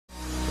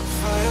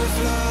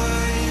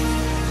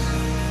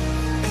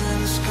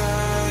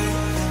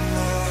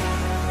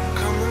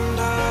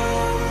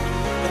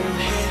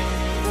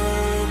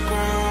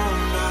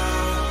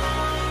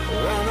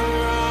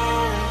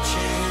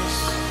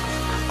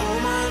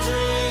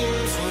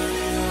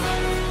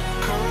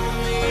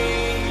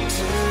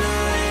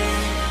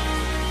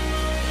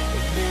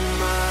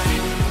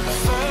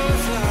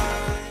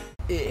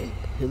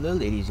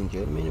ladies and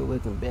gentlemen, and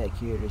welcome back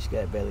here to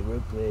Scott Valley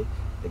Roleplay.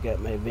 I got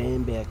my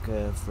van back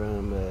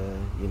from,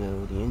 you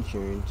know, the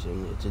insurance,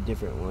 and it's a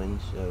different one,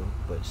 so,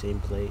 but same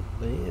plate.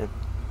 But yeah,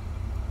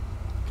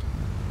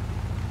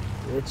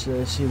 let's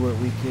see what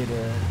we could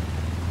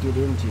get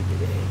into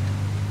today.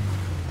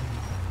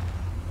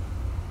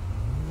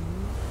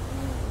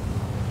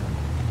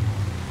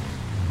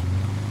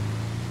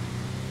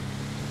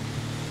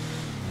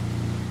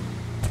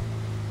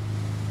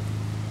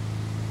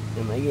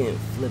 Am I getting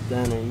flipped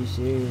on? Are you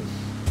serious?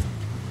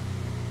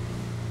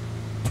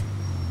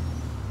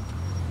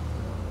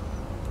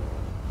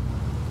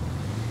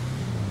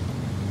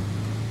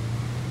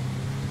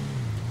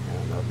 I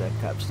don't know if that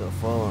cop's still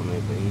following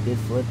me, but he did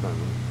flip on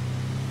me.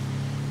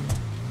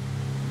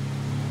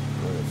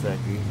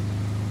 Motherfucker.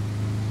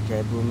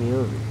 Tried to pull me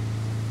over.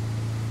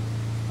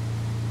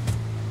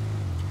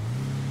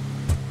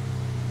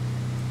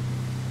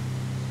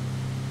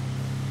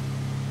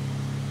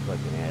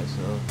 Fucking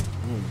asshole.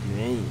 I didn't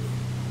do anything.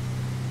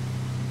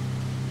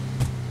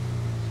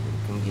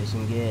 Come get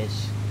some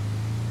gas.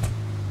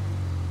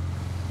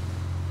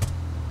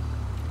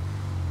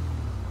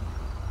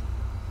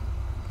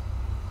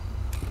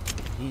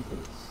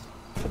 Jesus.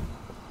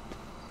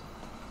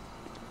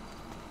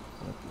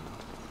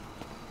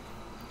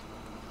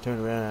 Turn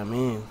around on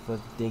me and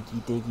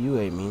fucking think you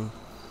ain't mean.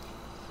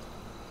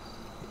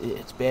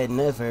 It's bad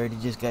enough I already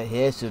just got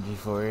hassled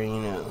before,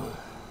 you know.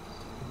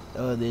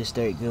 All this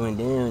started going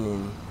down,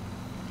 and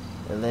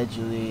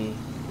allegedly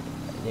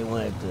they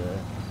wanted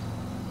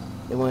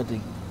to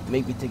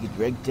make me take a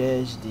drug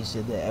test. They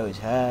said that I was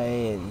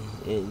high,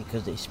 and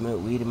because they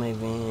smelled weed in my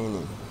van,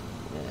 and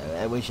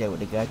I wish I would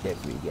have got that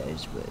for you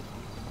guys, but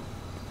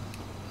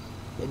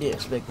I didn't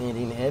expect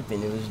anything to happen.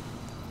 There was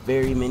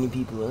very many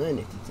people on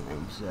at the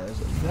time, so I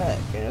was like,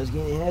 fuck, and I was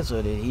getting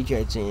hassled, and he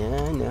tried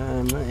saying, no,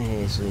 I'm not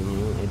hassling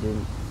you, and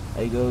then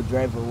I go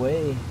drive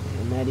away,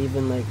 and not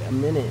even like a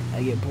minute,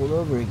 I get pulled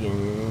over again,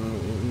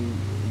 and he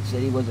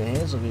said he wasn't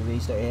hassling me, but he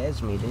started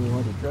hassling me. Then he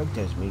wanted to drug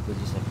test me, because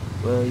he said,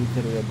 well, you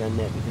could have done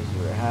that because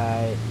you were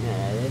high.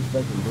 Nah, that's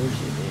fucking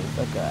bullshit, man.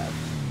 Fuck off.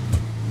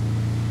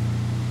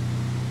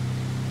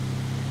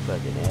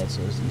 Fucking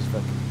assholes. These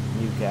fucking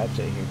new cops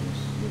out here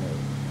just, you know,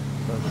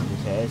 fucking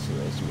just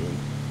hassle us, man.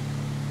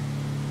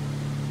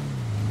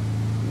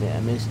 Man, I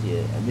missed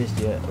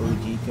the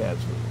OG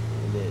cops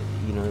that,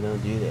 you know,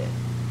 don't do that.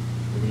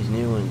 But these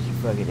new ones are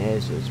fucking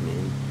assholes,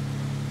 man.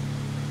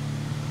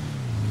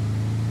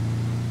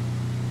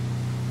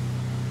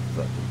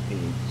 Fucking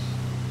pigs.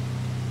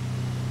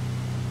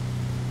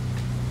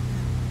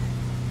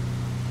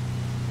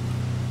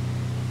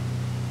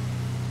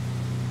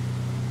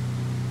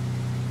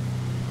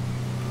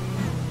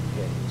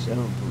 Got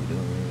someone pulled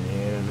over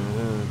there, I don't know,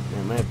 huh?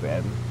 Not my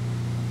problem.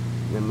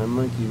 Not my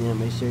monkey, not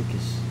my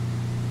circus.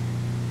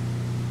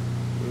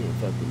 We ain't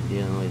fucking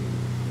dealing with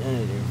none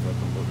of their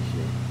fucking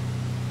bullshit.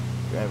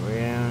 Drive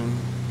around.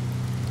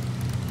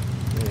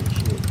 Yeah,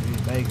 shit,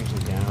 there's bikers in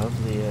town.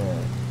 Hopefully,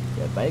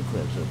 that bike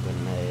club's open.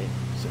 I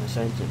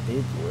signed some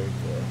paperwork.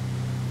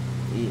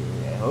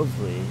 Yeah,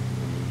 hopefully, I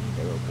mean,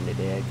 they're open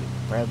today. I could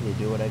probably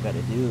do what I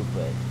gotta do,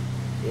 but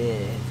yeah,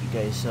 if you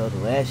guys saw the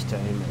last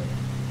time,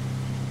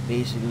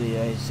 basically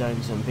I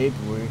signed some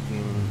paperwork,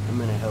 and I'm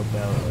gonna help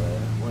out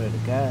one of the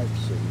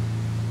cops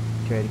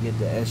and try to get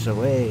the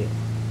SOA,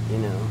 you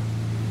know,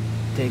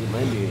 take him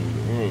under,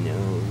 and I don't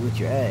know, we'll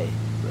try,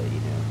 but you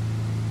know,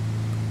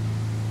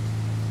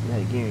 not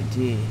a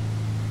guarantee.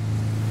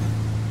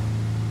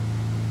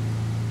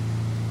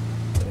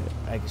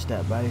 I can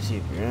stop by to see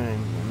if you're on.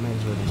 I might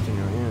as well just turn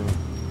around and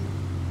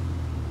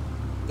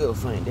go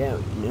find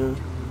out, you know?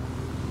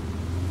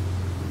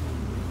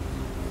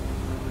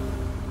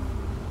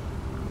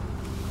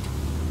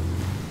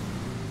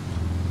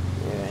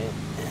 Alright,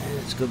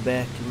 let's go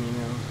back and, you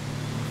know,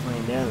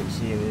 find out and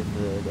see if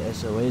the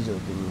SOA's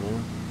open, you know?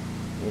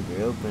 If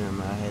they're open, I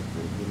might have to,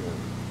 you know,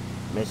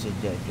 message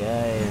that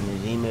guy and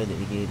his email that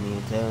he gave me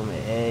and tell him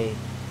that, hey,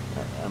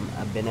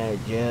 I've been out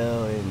of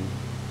jail and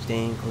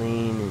staying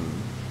clean,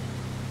 and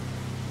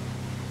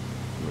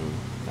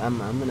I'm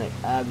gonna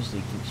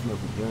obviously keep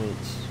smoking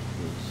joints,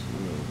 because, you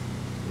know,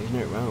 there's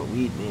nothing wrong with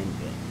weed, man,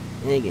 but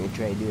I ain't gonna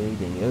try to do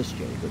anything else to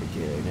try to go to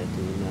jail or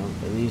nothing, you know,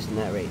 at least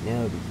not right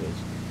now, because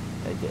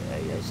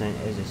I signed,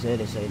 as I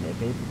said, I signed that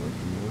paperwork,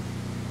 you know,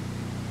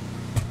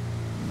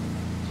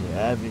 so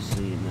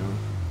obviously, you know,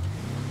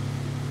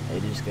 I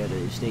just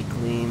gotta stay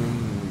clean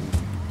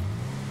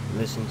and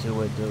listen to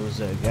what those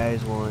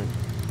guys want.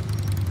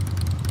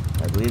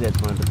 I believe that's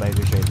one of the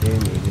bikers right there,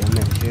 maybe, I'm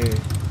not sure.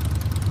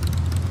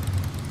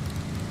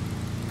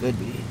 Could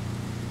be.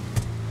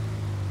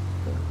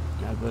 But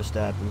I'll go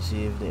stop and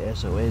see if the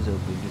SOA's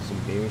open, get some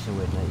beers and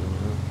whatnot, you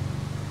know.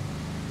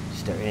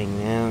 Start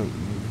hanging out.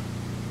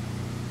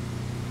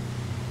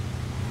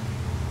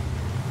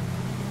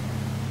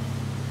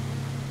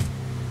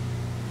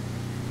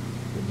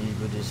 But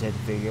people just have to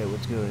figure out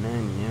what's going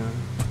on, you know.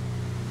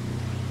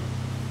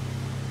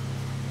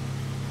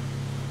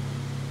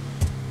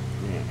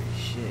 Yeah,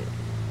 shit.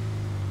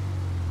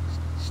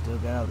 Still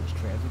got all this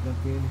traffic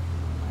up here.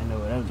 I know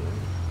what I'm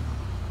doing.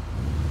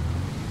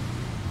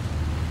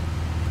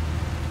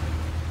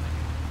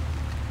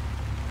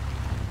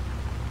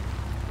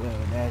 Well,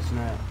 that's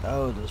not.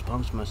 Oh, those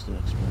pumps must have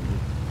exploded.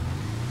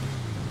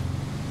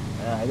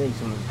 I think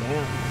someone's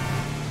down.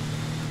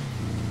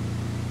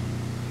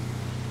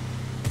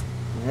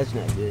 That's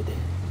not good.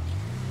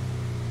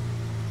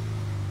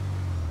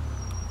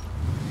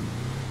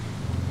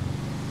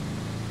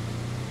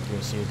 Go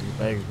see if the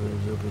biker club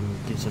is open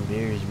and get some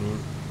beers, man.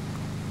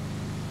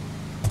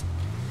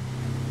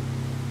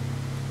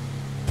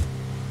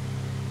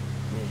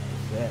 Yeah,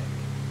 fact.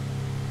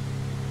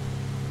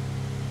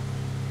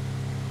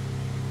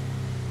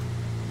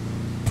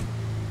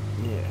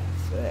 Yeah,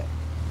 fact.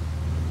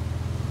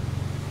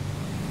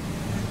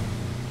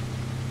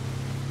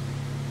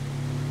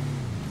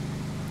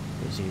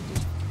 Let's see if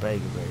this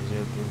biker bar is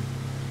open.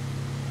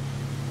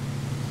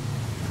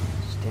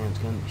 This town's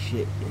kind of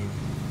shit, man.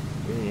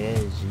 It really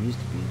is. It used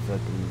to be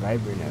fucking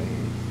vibrant out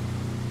here.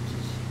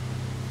 Just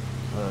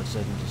all of a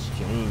sudden just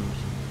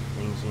changed.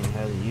 Things ain't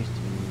how they used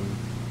to be, man.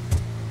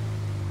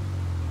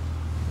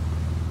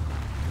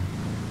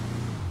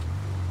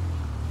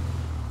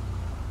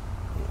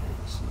 Yeah,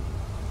 let's see.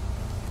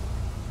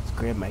 Let's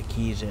grab my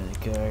keys out of the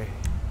car.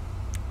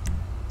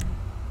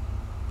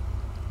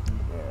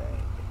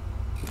 Alright.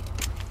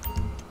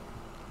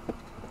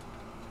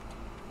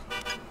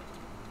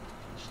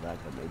 Just lock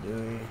up my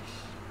doors.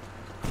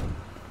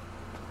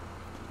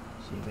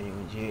 See if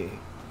anyone's here.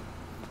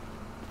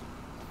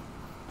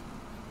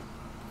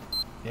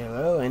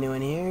 Hello,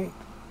 anyone here?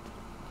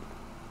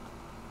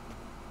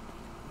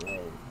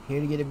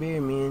 Here to get a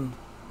beer, man.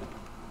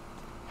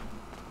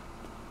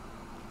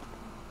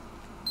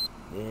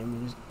 Yeah, let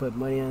me just put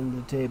money on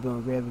the table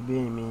and grab a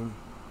beer, man.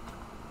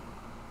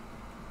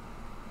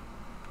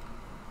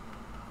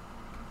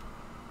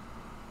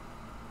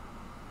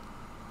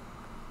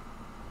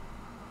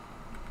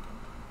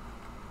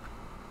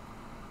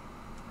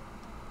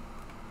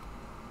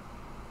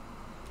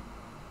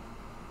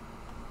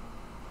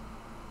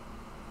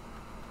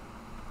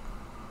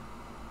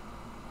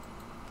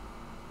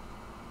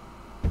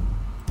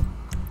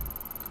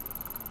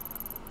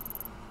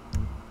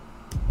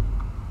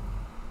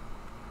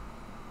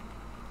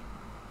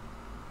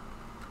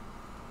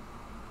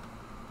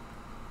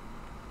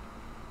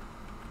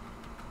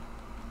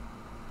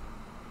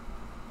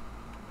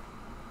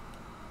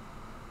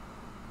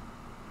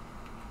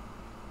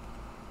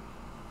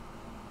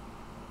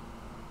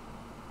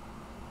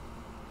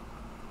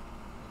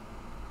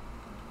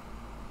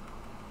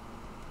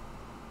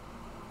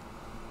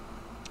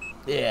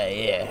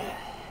 Yeah.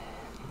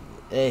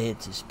 That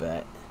hits a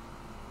spot.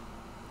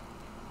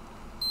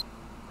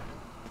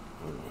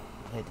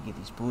 I had to get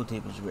these pool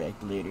tables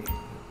racked later.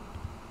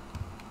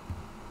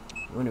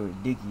 I wonder where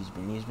Dickie's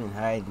been. He's been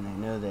hiding. I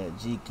know that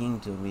Z King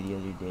told me the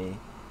other day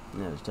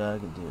when I was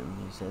talking to him.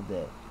 He said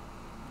that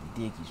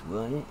Dickie's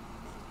won it.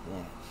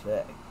 Yeah,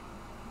 fact.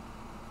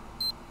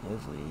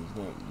 Hopefully he's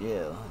not in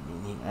jail.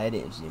 I mean, I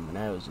didn't see him when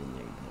I was in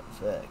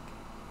there. Fact.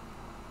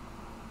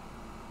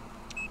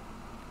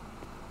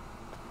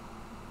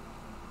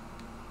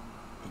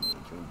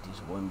 Drink this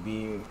one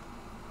beer.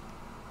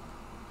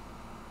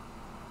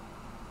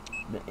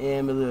 But yeah,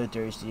 I'm a little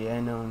thirsty.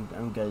 I know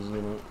I'm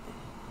guzzling it.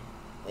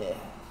 Yeah,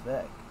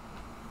 fuck.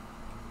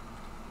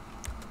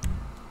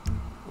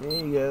 There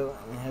you go.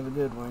 Have a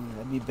good one.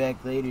 I'll be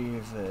back later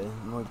if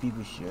more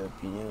people show up,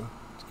 you know.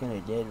 It's kind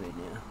of dead right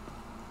now.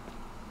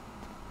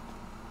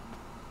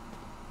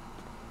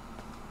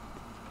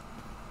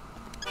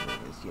 Right,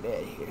 let's get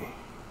out of here.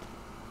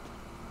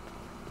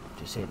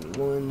 Just had me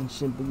one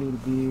simple little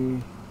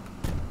beer.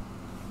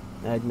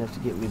 Not enough to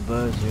get me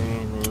buzzed or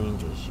anything,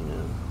 just, you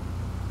know,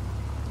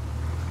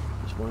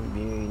 just one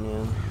beer, you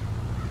know.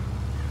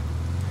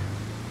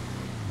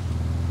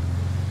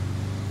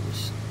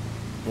 Just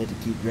had to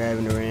keep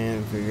driving around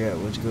and figure out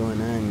what's going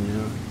on, you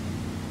know.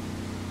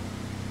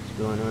 What's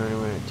going on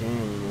around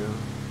town, you know.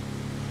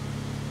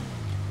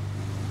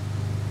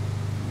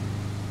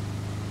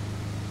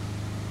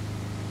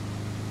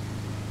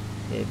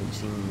 I haven't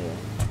seen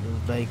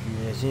those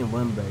bikers. I've seen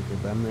one biker,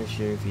 but I'm not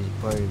sure if he's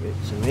a part of it.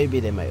 So maybe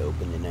they might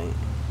open tonight.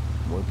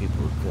 More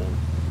people will come.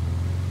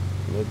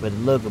 Yeah, but the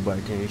local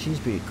bartender, she's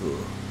pretty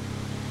cool.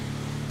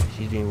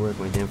 She's been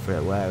working with them for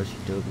a while. She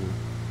told me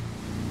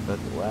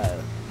fucking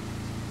while.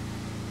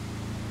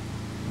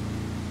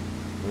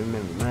 I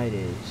remember my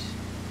days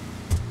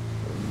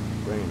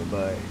of running a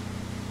bar.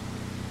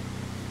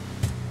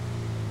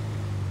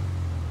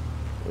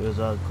 It was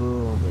all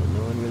cool, but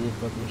no one really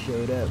fucking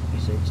showed up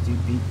besides two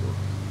people.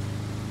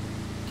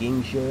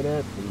 King showed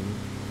up, and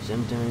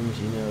sometimes,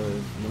 you know,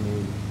 if, you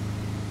know,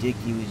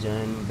 Dickie was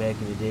on back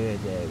in the day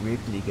with that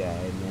Ripley guy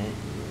I met.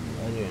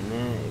 Other than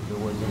that, if it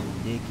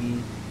wasn't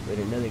Dickie, but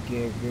another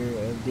character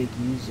of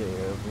Dickie's, or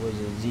if it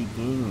wasn't Z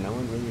King, no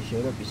one really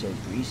showed up besides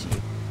Greasy.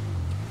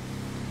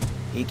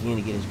 He came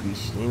to get his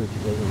greasy sandwich,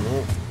 because other than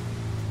that,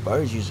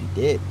 bars usually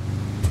dead.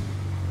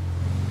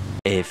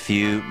 A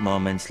few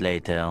moments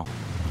later.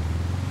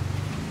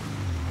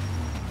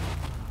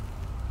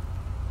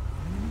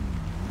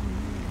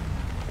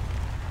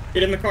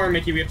 Get in the car,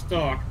 Mickey. We have to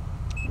talk.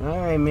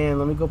 Alright, man.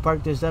 Let me go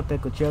park this up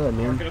at Coachella,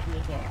 man. Park it up and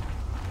we'll talk.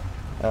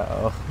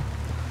 Uh-oh.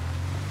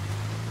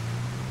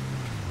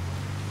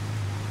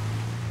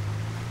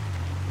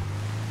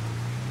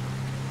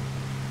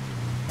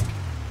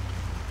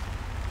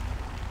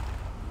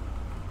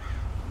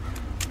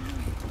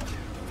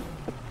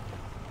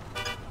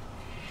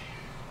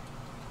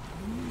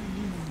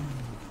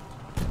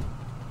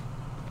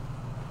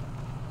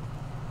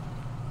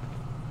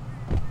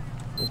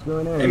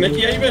 What's going on? Hey,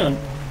 Micky, how you been?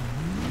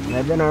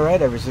 I've been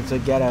alright ever since I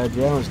got out of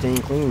jail and staying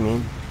clean,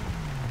 man.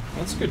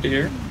 That's good to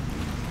hear.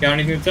 Got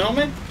anything to tell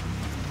me?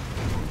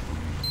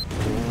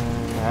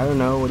 I don't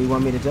know. What do you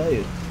want me to tell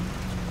you?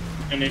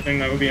 Anything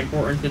that would be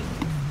important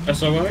to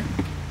SOA?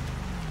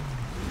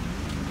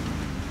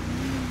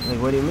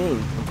 Like, what do you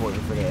mean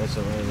important for the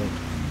SOA?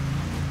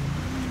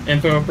 Like,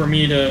 Info for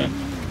me to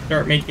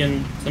start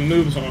making some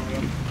moves on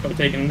them, so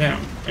taking them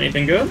down.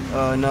 Anything good?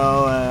 oh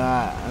no,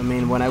 I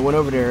mean, when I went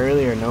over there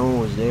earlier, no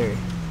one was there.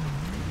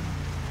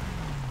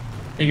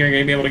 Think you're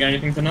gonna be able to get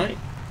anything tonight?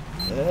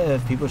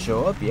 If people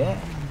show up, yeah.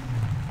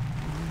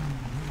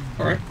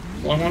 Alright.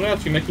 Well, I wanted to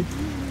ask you, Micky.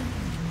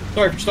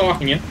 Sorry for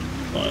stalking you,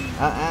 but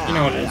you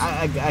know what it is.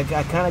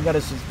 I kind of got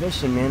a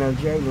suspicion, man. I was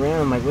driving around,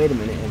 I'm like, wait a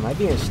minute, am I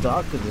being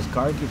stalked because this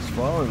car keeps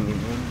following me,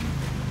 man?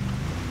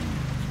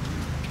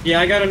 Yeah,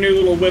 I got a new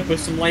little whip with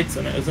some lights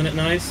in it. Isn't it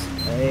nice?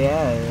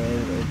 Yeah,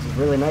 it's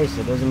really nice.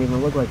 It doesn't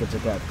even look like it's a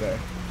cop car.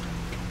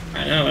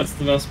 I know, that's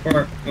the best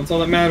part. That's all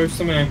that matters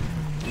to me.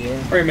 Yeah.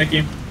 Alright,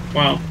 Micky.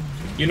 Wow.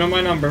 You know my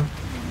number.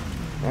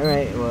 All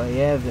right. Well,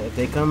 yeah. If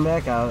they come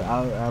back,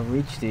 I'll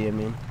reach to you,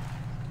 man.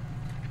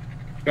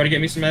 Gotta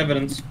get me some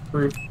evidence,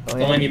 proof. That's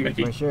all I need,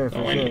 Micky. For sure. That's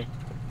all For I sure. need.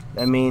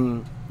 I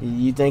mean,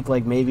 you think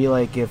like maybe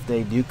like if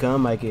they do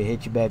come, I could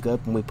hit you back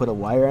up and we put a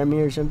wire on me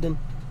or something?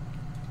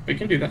 We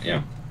can do that,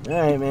 yeah. All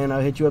right, man.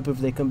 I'll hit you up if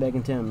they come back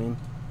in town, man.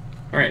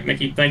 Alright,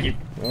 Micky. Thank you.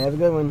 All right, have a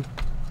good one.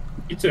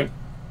 You too.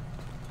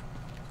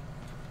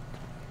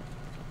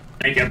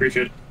 Thank you, I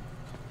appreciate it.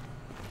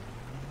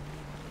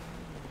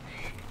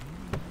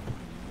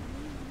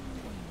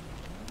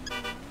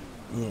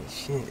 Yeah,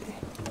 shit.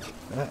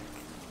 Fuck.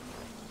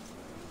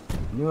 I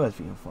knew I was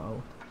being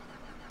followed.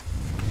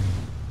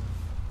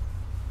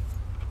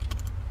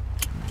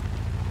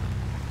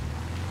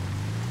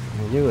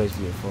 I knew I was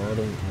being followed.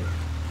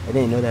 I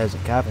didn't know that was a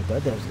cop. I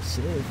thought that was a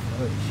civ.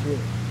 Oh shit.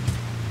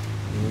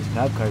 I mean, these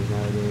cop cars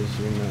nowadays,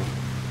 you know.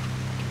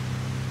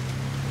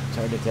 It's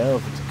hard to tell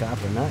if it's a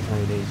cop or not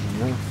nowadays, you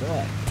know.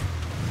 Fuck.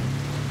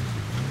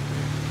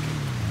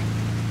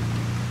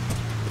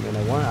 I mean, I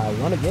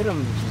want to get them.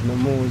 It's just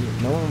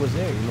no one was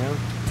there, you know.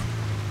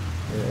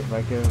 If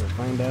I could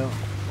find out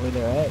where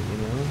they're at, you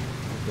know,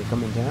 if they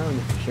come in town,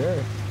 for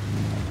sure,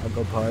 I'll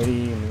go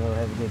party and we'll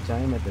have a good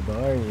time at the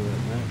bar and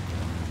whatnot.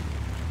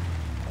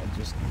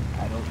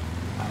 I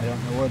don't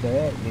know where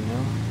they're at, you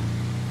know.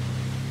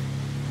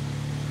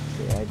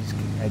 So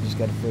I just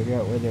got to figure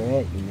out where they're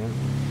at, you know.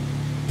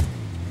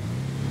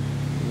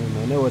 I mean,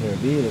 I know where they'll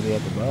be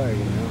at the bar,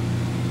 you know.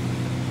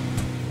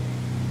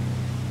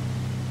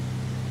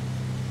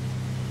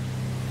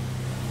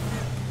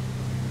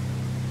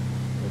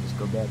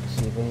 Go back and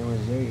see if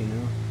anyone's there, you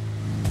know.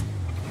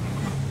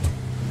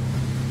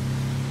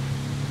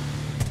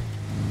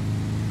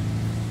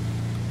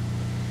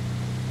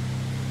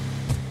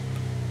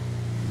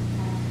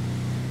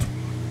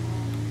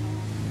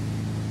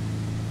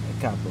 That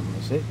cop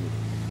almost hit me.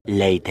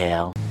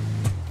 Later.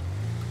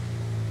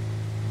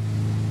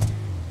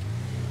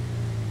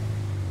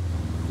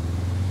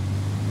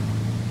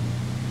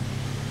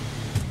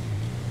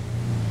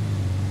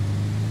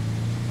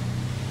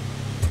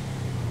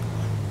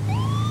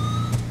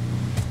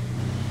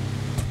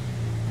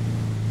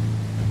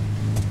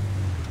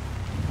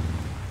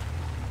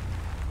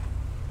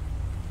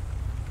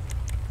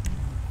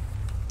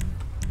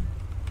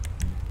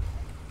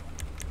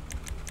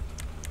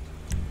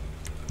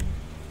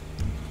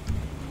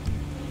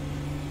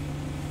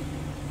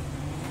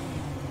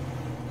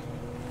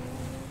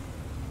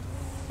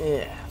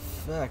 Yeah,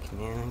 fuck,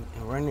 man.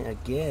 I'm running out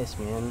of gas,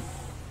 man.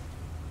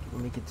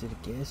 Can't make it to the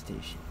gas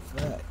station.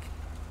 Fuck.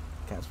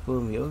 Cops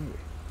pulled me over.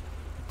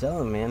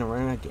 Tell him, man, I'm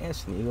running out of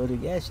gas. I need to go to the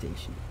gas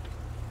station.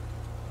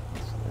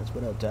 That's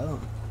what I'll tell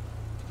him.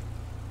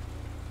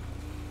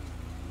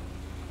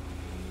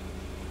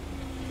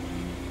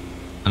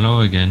 Hello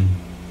again.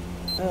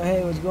 Oh,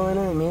 hey, what's going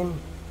on, man?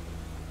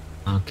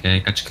 Okay,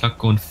 got your clock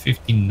going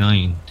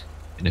 59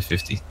 in a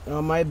 50.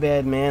 Oh, my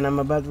bad, man. I'm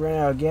about to run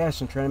out of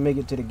gas. I'm trying to make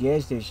it to the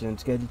gas station.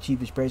 It's got the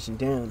cheapest price in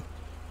town.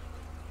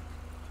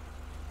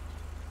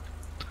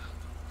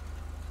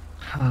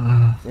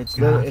 It's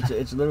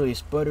literally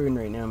sputtering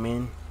right now,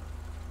 man.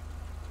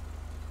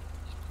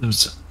 You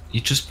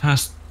just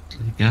passed the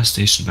gas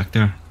station back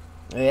there.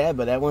 Oh, yeah,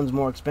 but that one's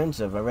more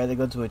expensive. I'd rather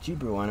go to a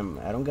cheaper one.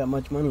 I don't got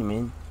much money,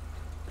 man.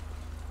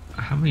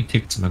 How many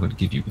tickets am I going to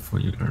give you before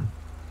you learn?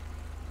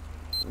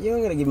 You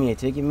ain't gonna give me a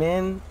ticket,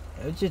 man.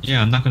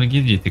 Yeah, I'm not going to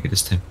give you a ticket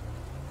this time.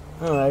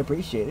 Oh, I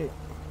appreciate it.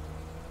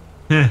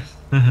 Yeah,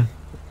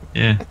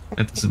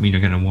 that doesn't mean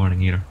you're getting a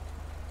warning either.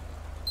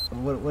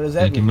 What does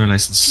that mean? Give me your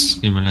license.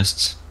 Give me your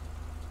license.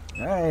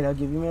 Alright, I'll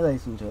give you my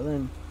license. Hold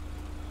on.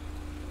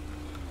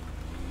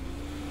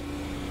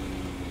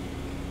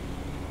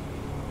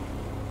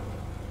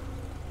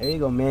 There you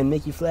go, man.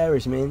 Micky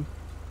Flowers, man.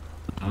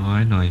 Oh,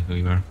 I know who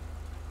you are.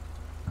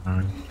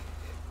 Alright.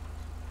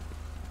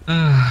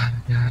 Ah,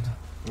 God.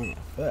 Yeah,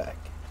 fuck.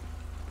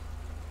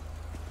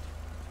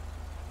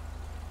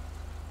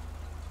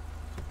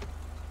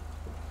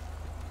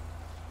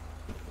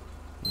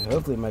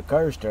 hopefully my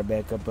car will start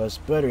back up. I was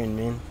sputtering,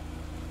 man.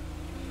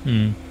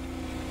 Hmm.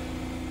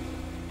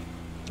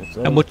 That's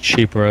How all. much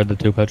cheaper are the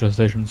two petrol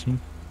stations?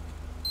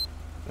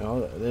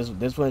 Oh,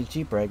 this one's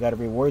cheaper. I got a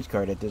rewards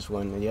card at this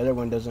one, and the other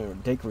one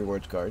doesn't take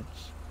rewards cards.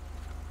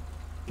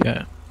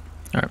 Yeah.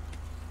 Alright.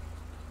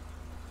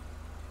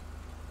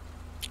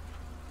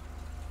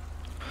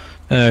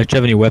 Do you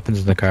have any weapons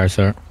in the car,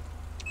 sir?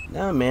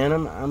 Nah, man,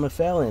 I'm a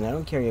felon. I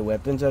don't carry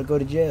weapons. I'll go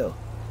to jail.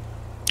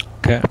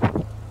 Okay.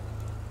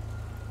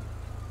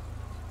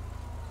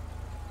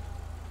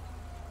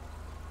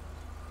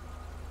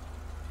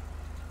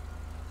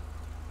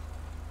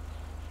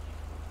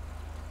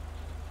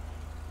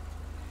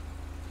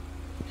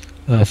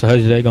 So how's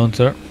your day going,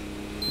 sir?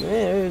 Yeah,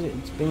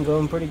 it's been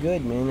going pretty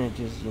good, man. I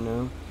just,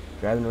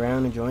 driving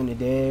around, enjoying the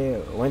day.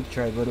 I went to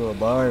try to go to a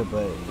bar,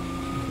 but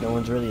no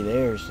one's really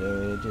there,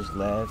 so I just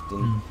left.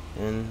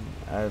 And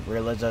I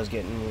realized I was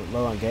getting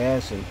low on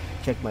gas and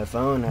checked my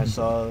phone. I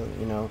saw,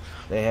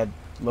 they had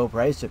low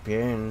price up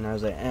here, and I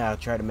was like, I'll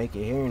try to make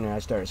it here. And I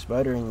started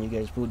sputtering, and you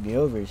guys pulled me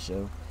over,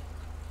 so.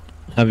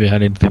 Have you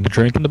had anything to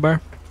drink in the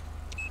bar?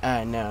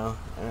 No.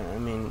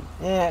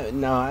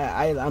 No,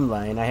 I'm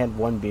lying. I had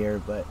one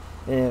beer, but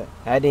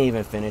I didn't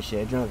even finish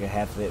it. I drank a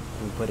half of it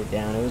and put it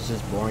down. It was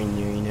just boring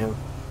here,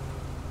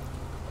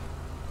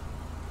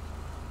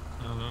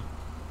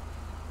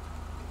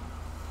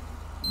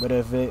 But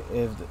if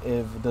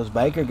those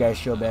biker guys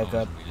show back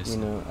up,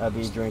 I'll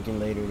be drinking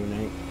later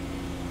tonight.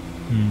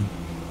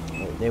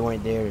 They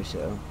weren't there,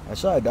 so I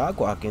saw a dog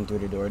walk in through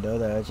the door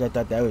though. I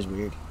thought that was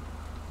weird.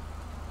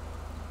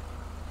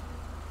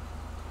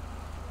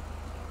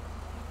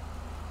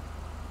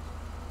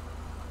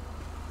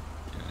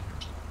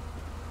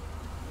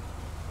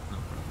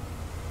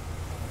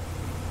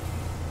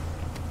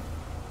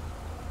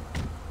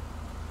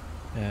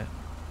 Yeah.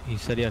 He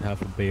said he had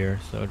half a beer,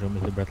 so do you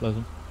want me to breathalyze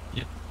him?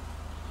 Yeah.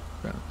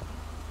 Right.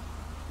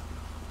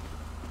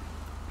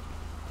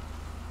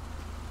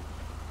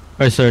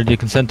 Alright, sir, do you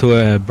consent to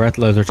a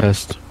breathalyzer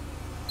test?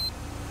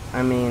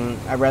 I mean,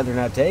 I'd rather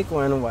not take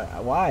one.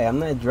 Why? I'm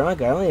not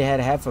drunk. I only had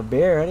half a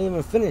beer. I didn't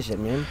even finish it,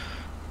 man.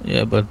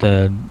 Yeah, but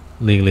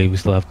legally we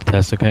still have to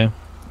test, okay?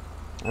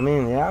 I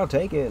mean, yeah, I'll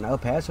take it and I'll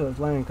pass it with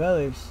flying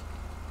colors.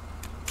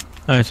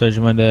 Alright, sir, do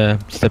you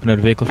mind stepping out of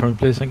the vehicle for me,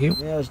 please? Thank you.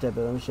 Yeah, I'll step it.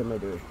 Let me shut my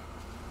door.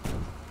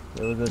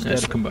 There we go, Yeah, step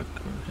just it. come back.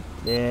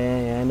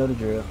 Yeah, I know the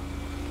drill.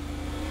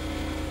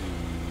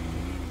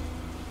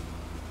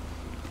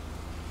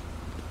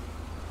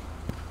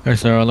 Alright,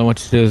 sir, all I want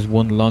you to do is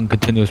one long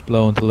continuous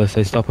blow until I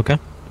say stop, okay?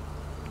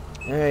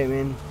 Alright,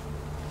 man.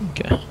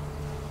 Okay.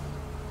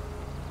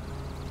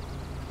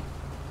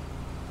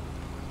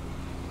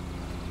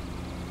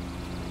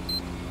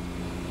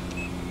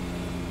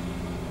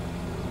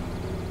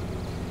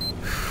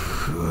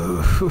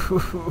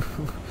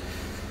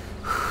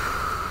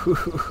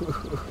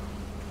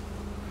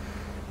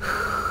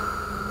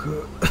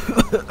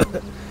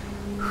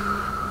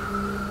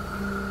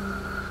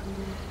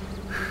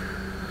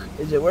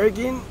 Is it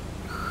working?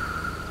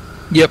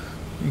 Yep.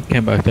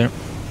 Came back there.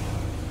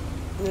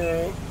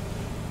 Alright.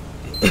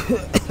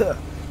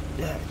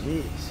 Yeah,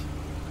 jeez.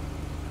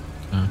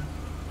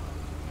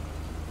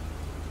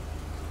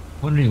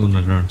 What are you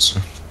gonna learn,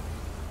 sir?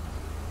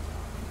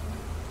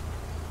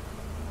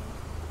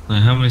 Now,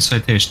 how many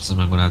citations am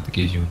I gonna have to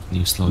give you when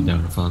you slow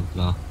down in front of the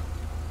law?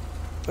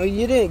 Well,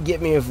 you didn't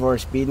get me for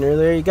speeding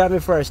earlier. You got me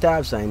for a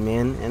stop sign,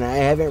 man. And I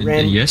haven't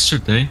ran.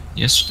 Yesterday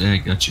I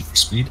got you for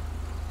speed.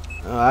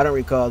 Oh, I don't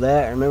recall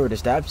that. I remember the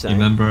stop sign. You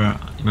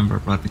remember I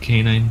brought the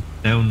canine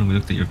down and we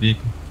looked at your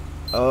vehicle?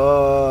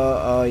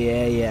 Oh,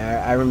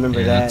 yeah. I remember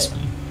Yeah, that. that's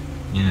me.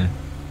 Yeah.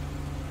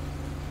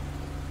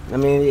 I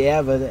mean,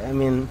 yeah, but I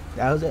mean,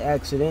 that was an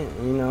accident.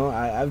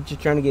 I was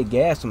just trying to get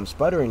gas. I'm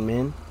sputtering,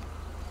 man.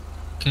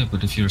 Okay,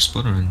 but if you were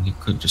sputtering, you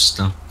could just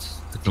stop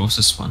the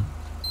closest one.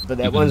 But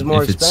that Even one's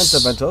more if it's-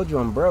 expensive. I told you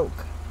I'm broke.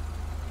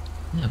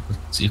 Yeah, but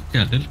so you can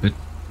get a little bit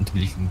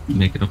until you can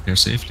make it up there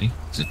safely.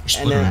 Because if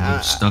you're And then sputtering,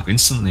 you stop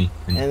instantly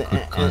and you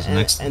could cause an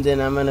accident. and then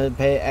I'm gonna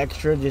pay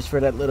extra just for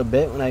that little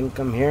bit when I can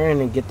come here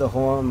and then get the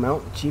whole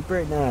amount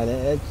cheaper. Nah,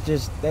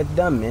 that's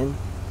dumb, man.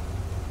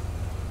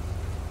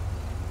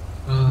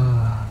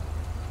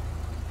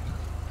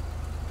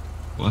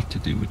 What to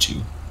do with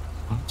you?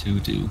 What to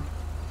do?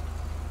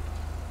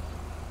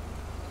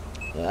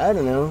 I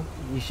don't know.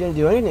 You shouldn't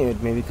do anything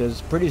with me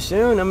because pretty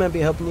soon I'm gonna be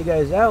helping you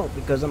guys out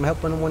because I'm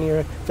helping one of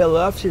your fellow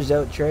officers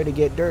out try to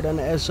get dirt on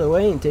the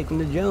SOA and take him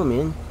to jail,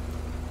 man.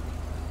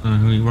 Who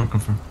are you working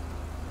for?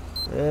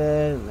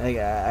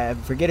 I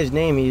forget his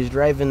name. He was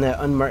driving that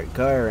unmarked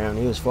car around.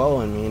 He was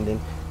following me, and then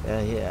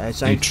I Are you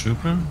signed.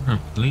 trooper or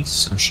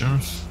police or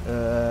sheriff?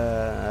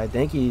 I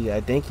think he's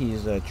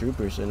a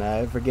trooper, so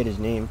I forget his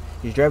name.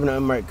 He's driving an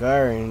unmarked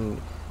car, and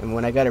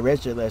when I got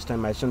arrested last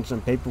time, I sent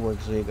some paperwork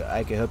so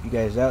I could help you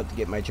guys out to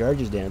get my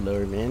charges down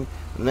lower, man.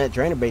 I'm not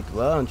trying to break the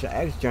law. I'm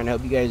actually trying to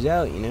help you guys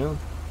out,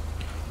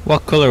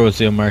 What color was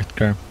the unmarked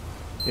car?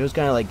 It was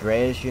kind of like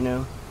grayish,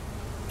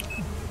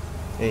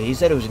 He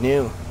said it was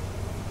new.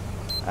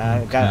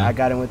 I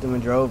got in with him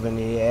and drove, and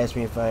he asked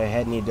me if I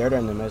had any dirt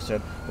on them. I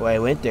said, well, I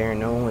went there and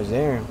no one was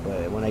there,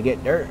 but when I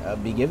get dirt, I'll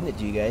be giving it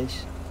to you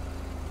guys.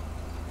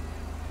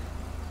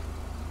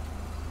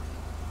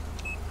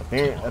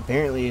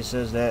 Apparently he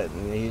says that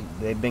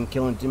they've been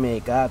killing too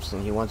many cops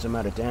and he wants them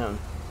out of town.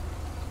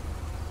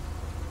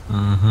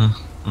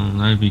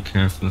 I'd be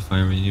careful if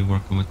I were you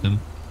working with them.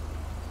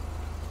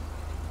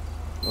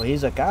 Well,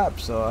 he's a cop,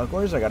 so of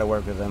course I gotta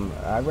work with him.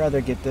 I'd rather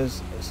get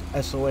this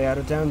SOA out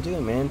of town too,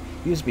 man.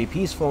 It used to be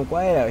peaceful and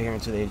quiet out here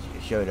until they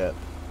showed up.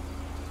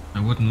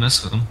 I wouldn't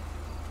mess with them.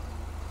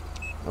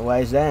 Well, why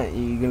is that?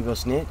 You gonna go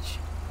snitch?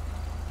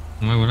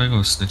 Why would I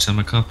go snitch? I'm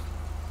a cop.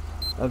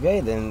 Okay,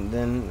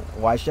 then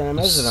why should I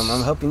mess with them?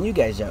 I'm helping you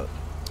guys out.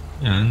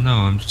 Yeah, no,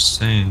 I'm just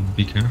saying,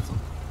 be careful.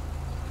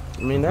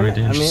 I mean,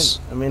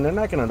 they're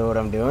not gonna know what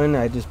I'm doing.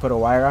 I just put a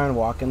wire on,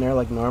 walk in there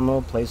like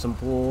normal, play some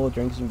pool,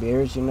 drink some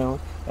beers, you know,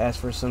 ask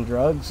for some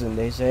drugs, and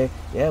they say,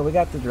 yeah, we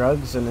got the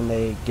drugs, and then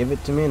they give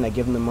it to me, and I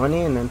give them the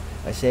money, and then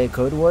I say a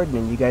code word, and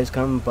then you guys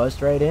come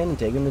bust right in and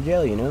take them to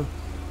jail, you know.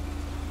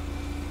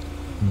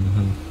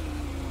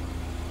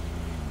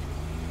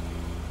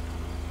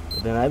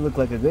 But then I look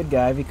like a good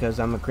guy because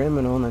I'm a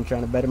criminal and I'm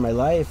trying to better my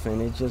life,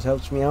 and it just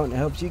helps me out and it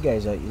helps you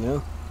guys out, you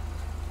know.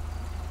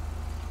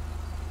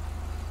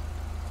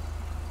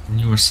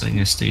 You were saying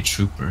a state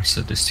trooper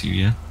said this to you,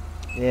 yeah?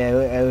 Yeah,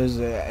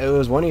 it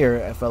was one of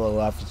your fellow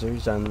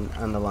officers on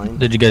the line.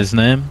 Did you get his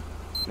name?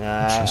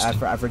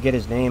 I forget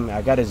his name.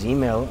 I got his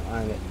email.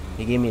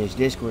 He gave me his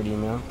Discord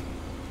email.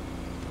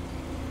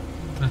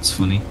 That's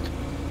funny.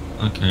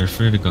 Okay, you're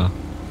free to go.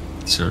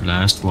 It's your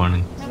last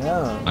warning.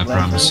 Yeah, I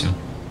promise you.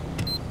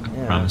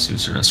 Yeah. I promise you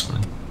it's your last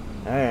warning.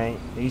 Alright,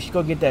 you should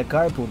go get that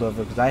car pulled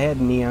over because I had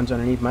neons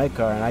underneath my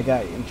car and I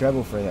got in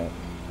trouble for that.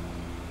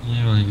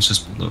 Yeah, well, he was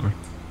just pulled over.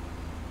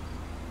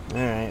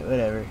 Alright,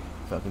 whatever.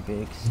 Fucking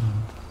pigs.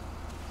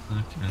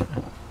 Okay.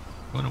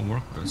 You want to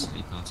work with us, but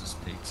he calls us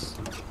pigs.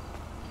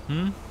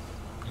 He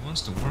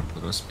wants to work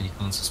with us, but he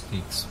calls us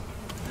pigs.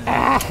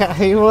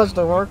 He wants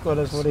to work with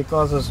us, but he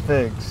calls us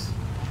pigs.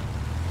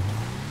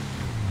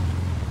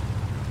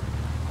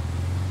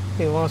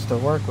 He wants to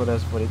work with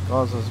us, but he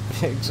calls us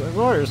pigs. Of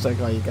course I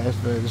call you guys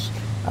pigs.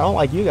 I don't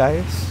like you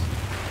guys.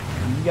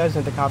 You guys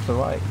think the cops are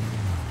right.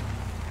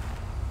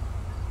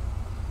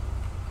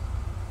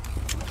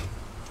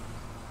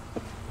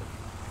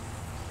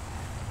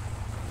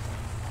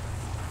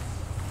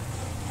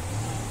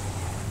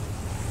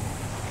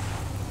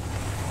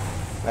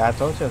 I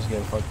told you I was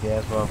getting fucked the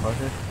ass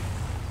motherfucker.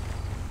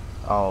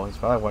 Oh, he's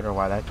probably wondering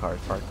why that car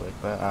is parked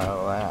like that.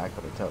 I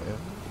couldn't tell you.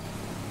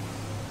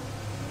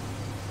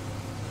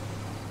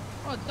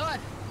 Oh, Dad!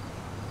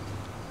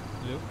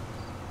 Hello?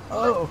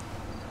 Oh!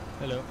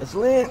 Hello? It's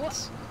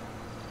Lance!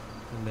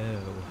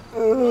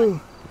 Hello.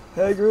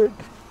 Hagrid!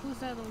 Who's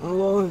that I'm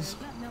Lance. Is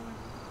that Miller?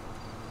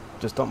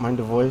 Just don't mind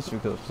the voice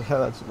because, yeah,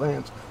 that's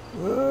Lance.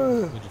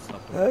 We just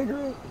stopped.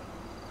 Hagrid!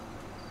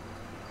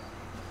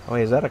 Oh,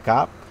 wait, is that a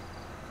cop?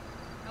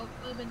 I would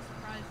have been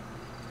surprised.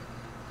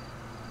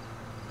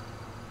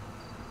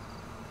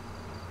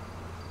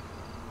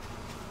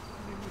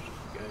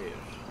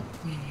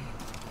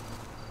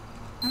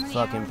 How many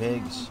Fucking hours do you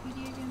have pigs. on PD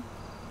again?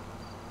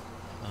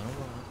 I don't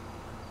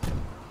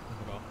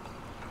know.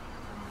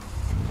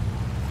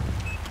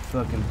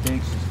 Fucking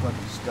pigs is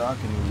fucking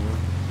stalking me, man.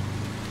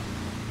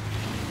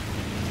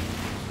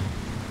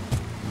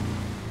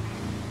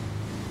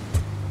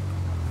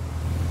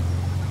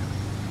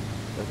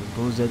 Fucking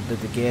bulls at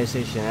the gas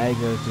station I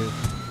go to.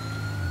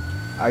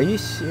 Are you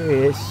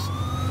serious?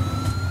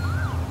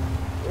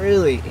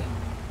 Really?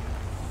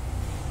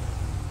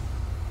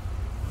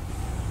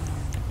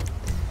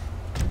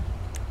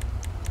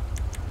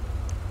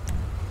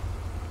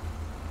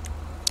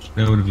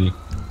 Get out of you.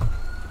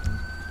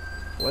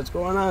 What's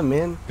going on,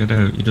 man? Get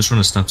out. You just run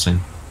a stop sign.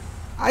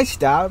 I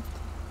stopped.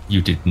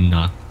 You did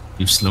not.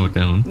 You slowed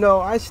down. No,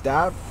 I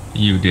stopped.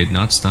 You did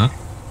not stop.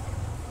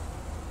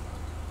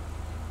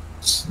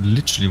 It's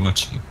literally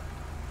watching you.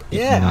 You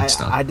did Yeah, not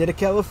stop. I did a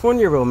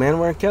California roll, man.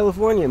 We're in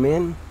California,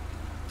 man.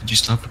 Did you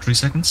stop for 3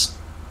 seconds?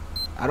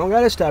 I don't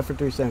gotta stop for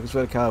 3 seconds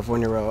for the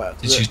California roll.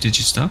 Did you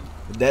stop?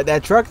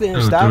 That truck didn't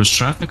There stop. was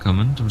traffic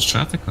coming. There was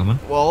traffic coming.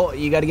 Well,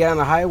 you gotta get on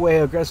the highway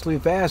aggressively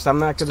fast. I'm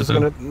not just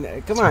gonna.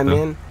 Come on,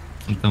 man.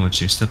 I'm done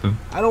with you. Step out.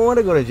 I don't want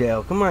to go to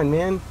jail. Come on,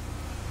 man.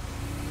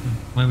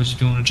 Why would you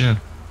go in jail?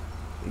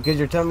 Because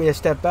you're telling me to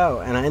step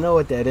out, and I know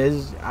what that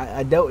is.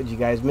 I dealt with you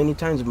guys many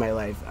times in my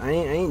life. I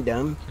ain't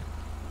dumb.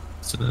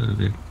 Step out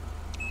of it.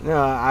 No,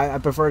 I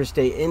prefer to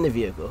stay in the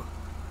vehicle.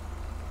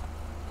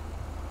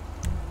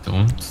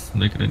 Don't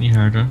make it any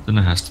harder than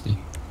it has to be.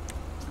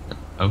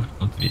 Out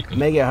of the vehicle.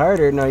 Make it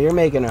harder? No, you're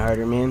making it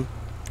harder, man.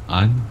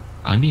 I'm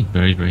being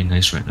very, very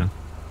nice right now.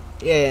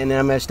 Yeah, and then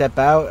I'm gonna step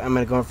out. I'm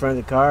gonna go in front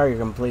of the car. You're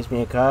gonna place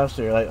me in cuffs.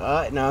 Or you're like,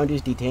 oh, no, I'm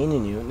just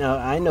detaining you. No,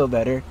 I know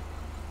better.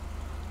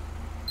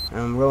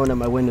 I'm rolling up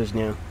my windows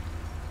now.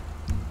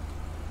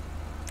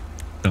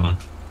 Come on.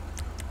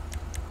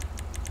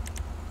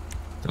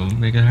 Don't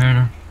make it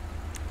harder.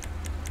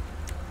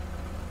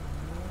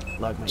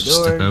 Lock my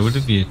Just step out doors. of the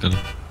vehicle.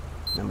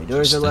 Now my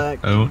doors are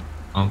Step locked. out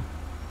of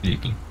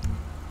vehicle.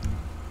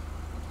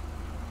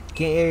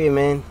 Can't hear you,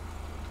 man.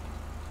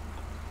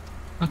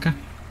 Okay.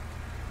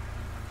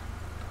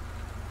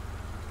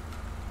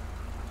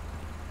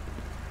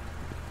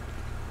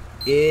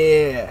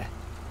 Yeah.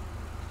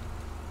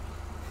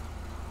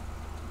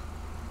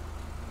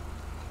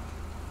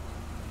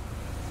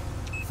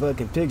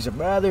 Fucking pigs are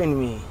bothering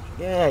me.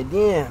 God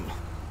damn.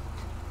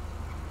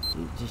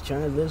 Just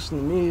trying to listen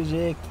to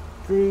music,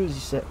 cruise,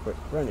 set,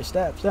 run a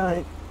stop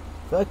sign.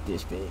 Fuck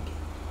this pig.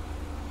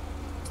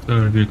 Step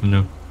out of vehicle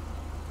now.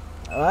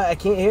 Oh, I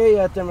can't hear you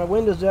out there. My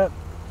window's up.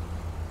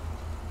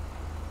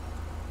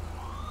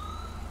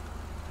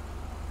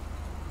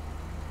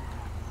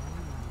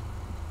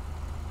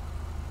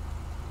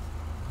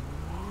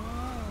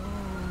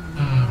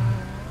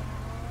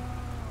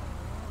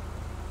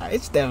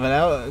 It's stepping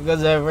out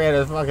because I ran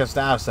a fucking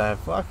stop sign.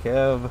 Fuck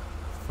him.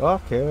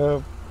 Fuck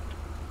him.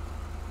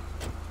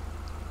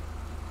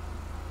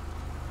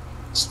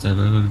 Step out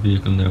of the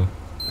vehicle now.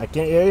 I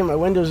can't hear you. My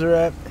windows are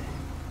up.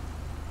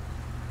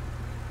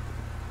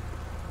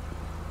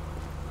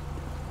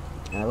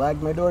 I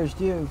locked my doors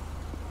too.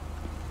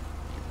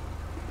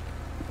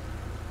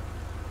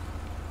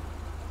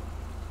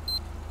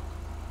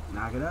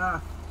 Knock it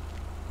off.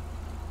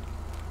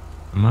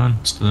 Come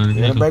on, step out of the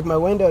You're gonna vehicle. break my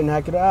window.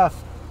 Knock it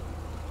off.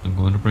 I'm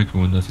going to break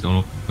your window if you don't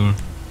open the door.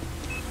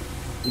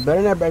 You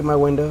better not break my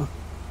window.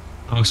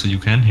 Oh, so you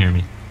can hear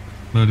me.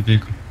 Come out of the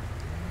vehicle.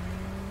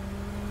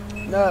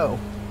 No.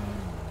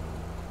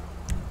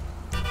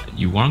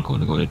 You weren't going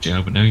to go to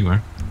jail, but now you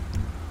are.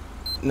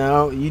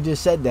 No, you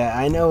just said that.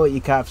 I know what you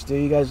cops do.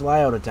 You guys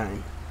lie all the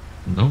time.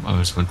 No, I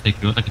was going to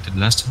take you out like I did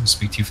last time and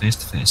speak to you face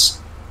to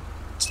face.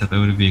 Step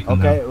out of the vehicle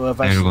now. Okay, well,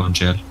 if I Now you're going to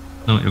jail.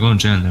 No, you're going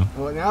to jail now.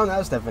 Well, now I'm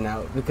not stepping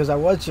out because I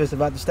was just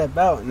about to step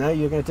out. Now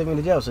you're gonna take me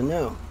to jail, so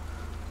no.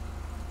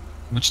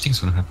 What do you think's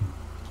going to happen?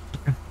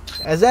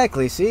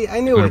 Exactly. See, I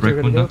knew Gonna what you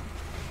were break gonna window?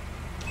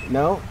 do.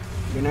 No,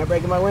 you're not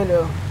breaking my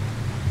window.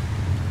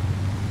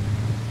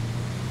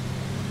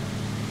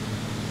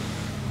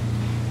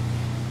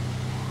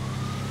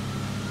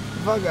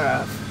 Fuck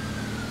off.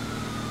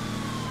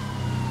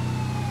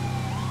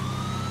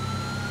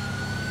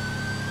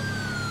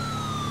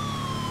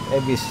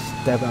 Maybe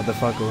step out the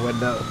fucking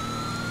window.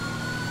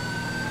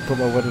 Put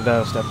my window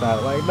down, step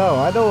out. Like, no,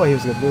 I know what he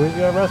was gonna do. He was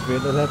gonna arrest me.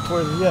 And then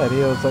towards the end, he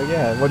was like,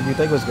 yeah, what do you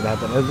think was gonna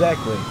happen?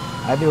 Exactly.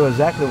 I knew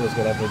exactly what was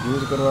gonna happen. He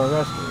was gonna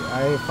arrest me.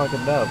 I ain't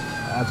fucking dumb.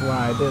 That's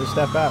why I didn't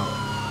step out.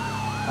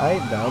 I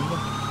ain't dumb.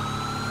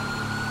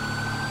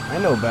 I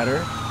know better.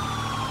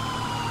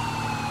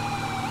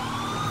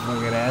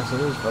 Fucking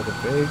assholes, fucking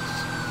pigs.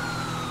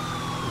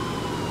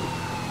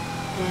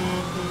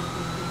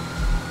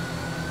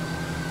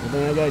 I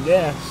think I got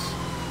gas.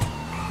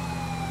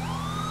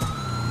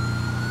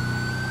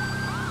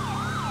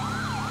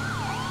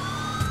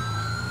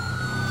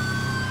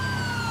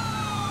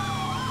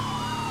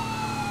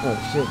 Oh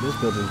shit, this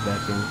building's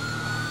back in.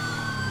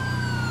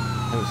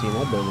 Haven't seen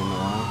that building in a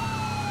while.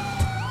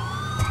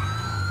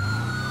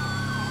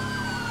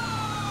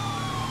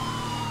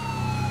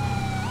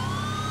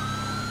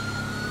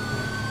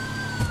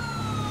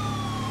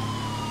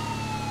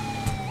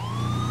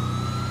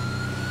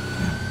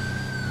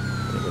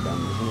 Take it down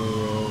this new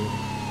road.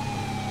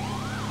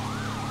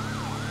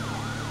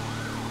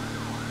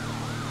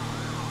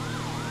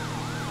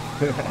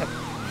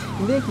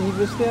 Nicky, you've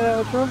been staying out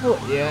of trouble?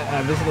 Yeah,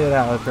 I've been staying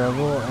out of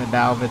trouble, and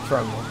now I'm in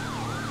trouble.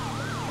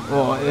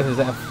 Well, it was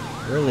that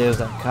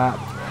cop.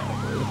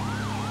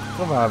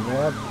 Come on,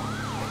 man.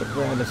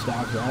 Ran the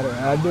stop sign.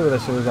 I knew it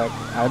as soon as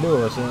I knew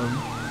it was him.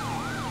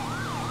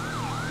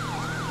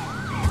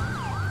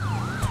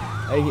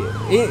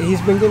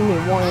 He's been giving me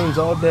warnings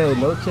all day,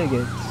 no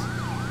tickets.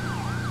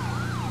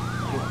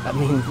 I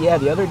mean, yeah,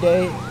 the other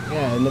day,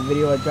 yeah, in the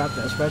video I dropped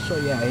that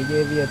special, yeah, he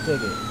gave me a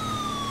ticket.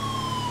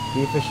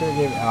 He for sure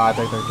gave me, oh, I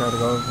think they're trying to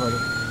go for it.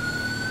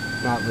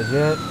 Not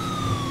legit.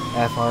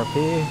 FRP.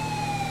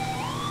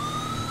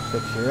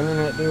 Fix your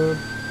internet, dude.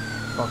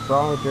 What's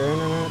wrong with your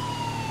internet?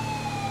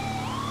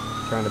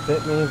 Trying to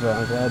pit me, but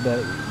I'm glad that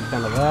you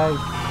kind of lagged.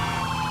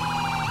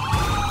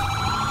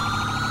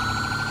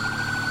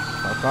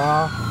 Fuck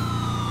off.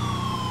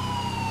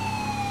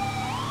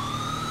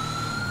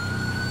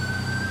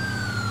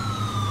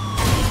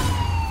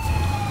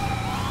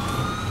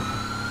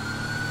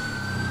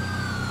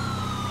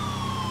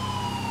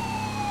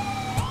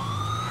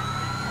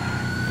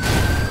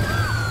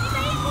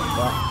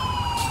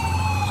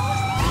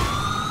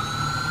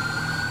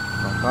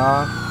 Fuck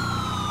off.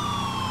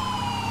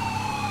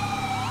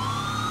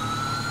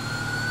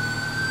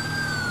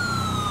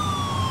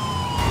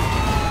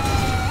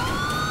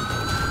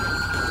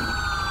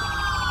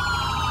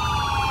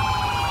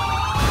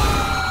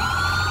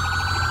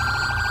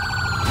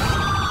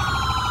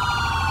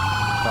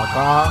 Fuck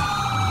off.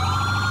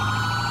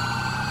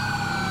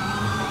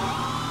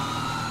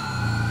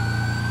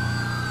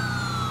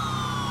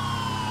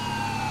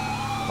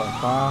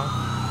 Fuck off.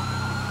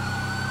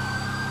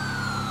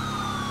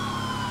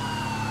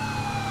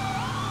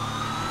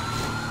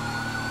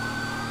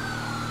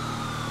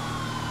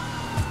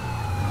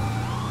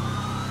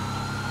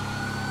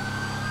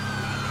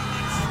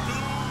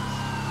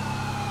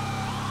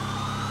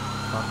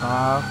 Fuck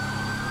off.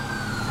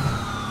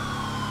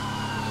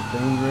 This is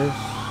dangerous.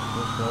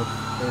 Let's go.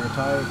 Stay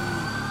retired.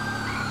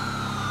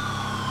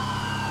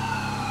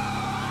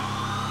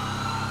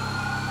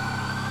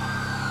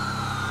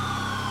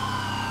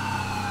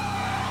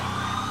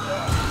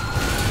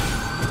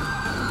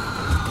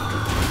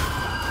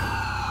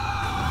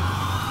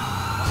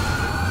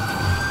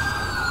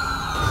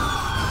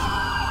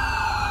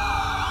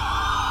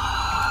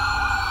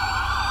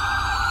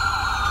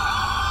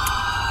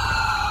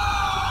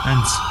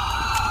 Hands.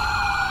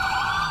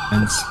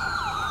 Hands.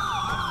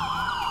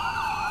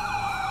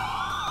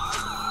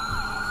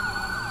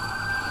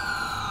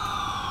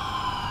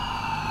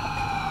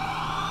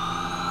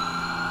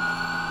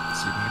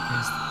 So you can get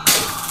past.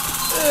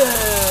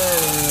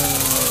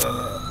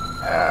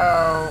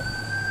 Ow.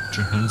 Put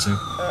your hands out.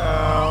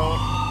 Ow.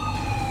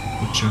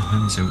 Put your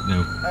hands out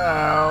now.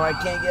 Ow. I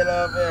can't get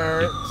up. It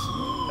hurts.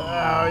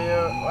 Ow.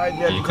 Why'd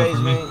you have to cover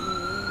tase me? me?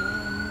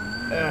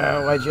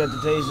 Ow. Why'd you have to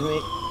tase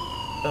me?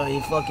 Oh,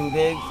 you fucking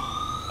big.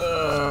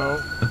 Oh.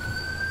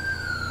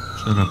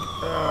 Shut up.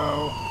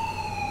 Oh.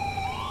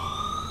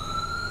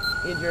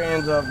 Get your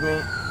hands off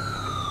me.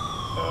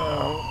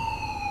 Oh.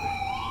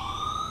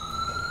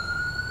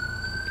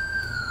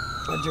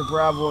 What's your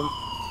problem?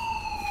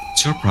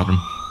 It's your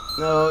problem.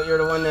 No, you're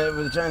the one that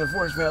was trying to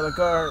force me out of the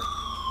car.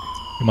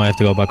 You might have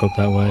to go back up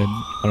that way. I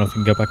don't know if you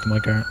can get back to my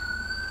car.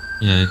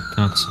 Yeah,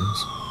 God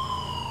says.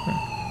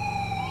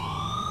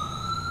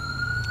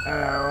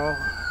 Ow.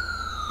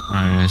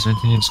 Alright, is there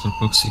anything that's gonna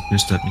poke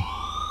seekers at me?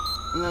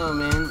 No,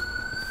 man.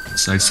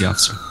 Besides the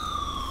officer.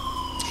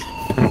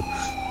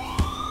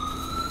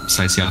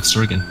 Besides the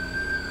officer again.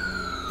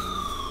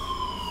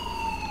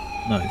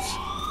 Nice.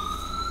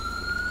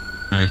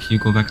 Alright, you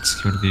go back to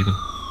secure the vehicle.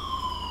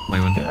 My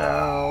one.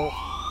 Ow.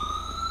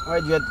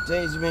 Why'd you have to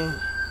tase me?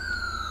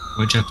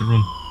 Why'd you have to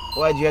run?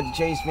 Why'd you have to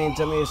chase me and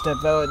tell me to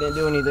step out? I didn't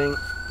do anything.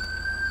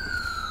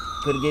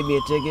 Could've gave me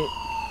a ticket.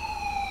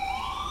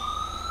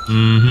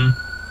 Mm-hmm.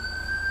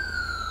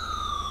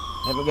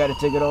 Haven't got a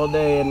ticket all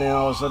day, and then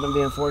all of a sudden I'm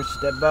being forced to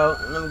step out,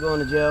 and I'm going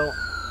to jail.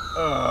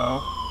 Oh.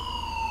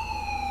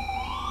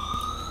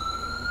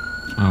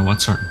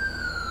 What's hurting?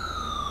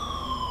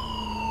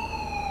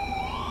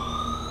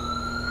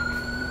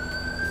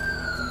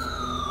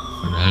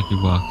 I'm gonna help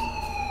you walk.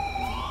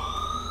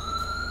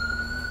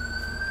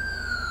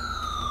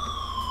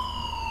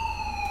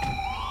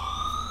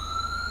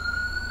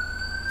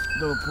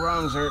 The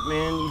prongs hurt,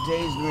 man. You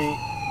tased me.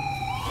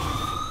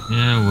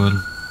 Yeah, well.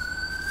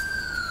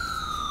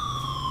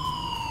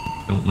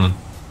 Don't run.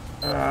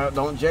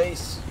 Don't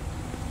chase.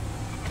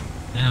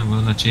 Yeah,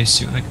 well, I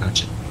chased you and I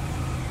got you.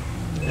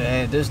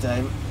 This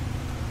time.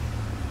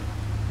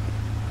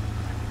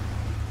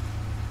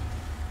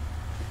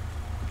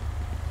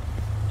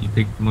 You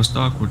picked the most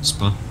awkward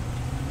spot.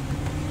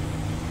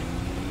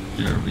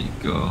 There we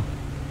go.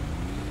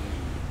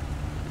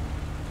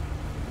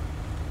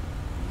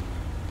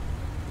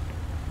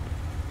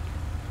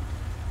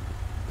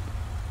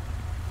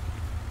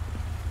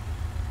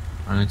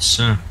 Alright,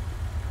 sir.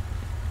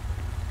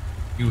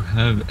 You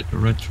have a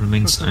direct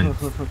remain sign.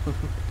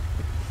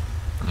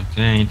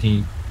 Okay,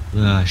 anything.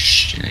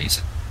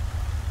 Shit.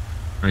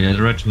 Alright, yeah,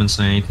 the regiment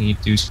sign, anything you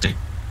do stick.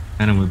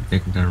 And will be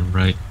taken down,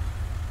 right?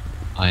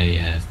 I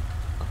have.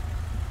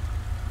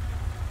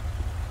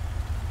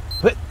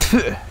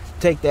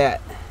 Take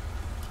that.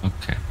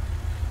 Okay.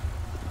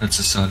 That's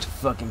a sod.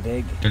 Fucking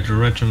big. At the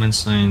regiment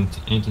signed,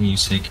 anything you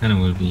say can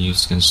and will be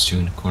used against you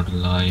in a court of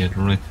law. You have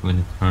the right to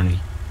an attorney.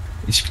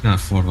 If you cannot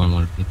afford one,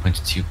 will be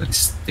appointed to you by the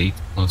state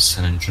of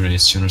San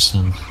Andreas, you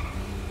understand?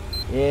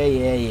 Yeah,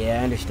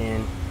 I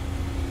understand.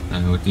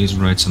 With these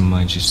rights in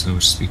mind, you still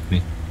speak to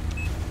me.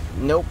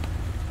 Nope.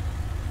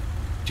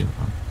 You know.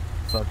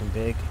 Fucking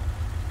big.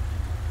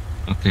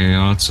 Okay, you're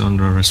also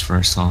under arrest for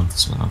assault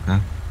as well,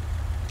 okay?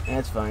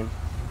 That's fine.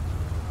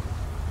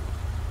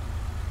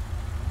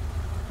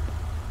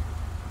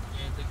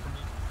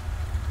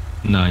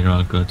 No, you're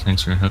all good.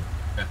 Thanks for your help.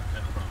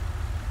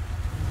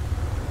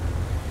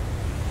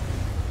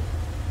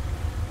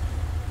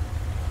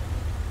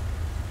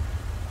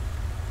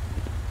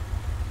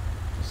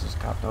 This is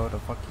cop know what the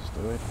fuck he's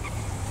doing.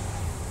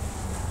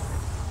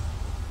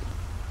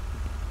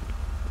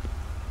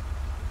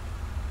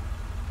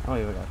 Oh,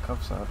 you got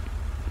cuffs on.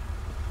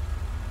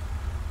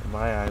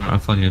 My eye. I'll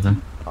follow you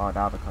then. Oh,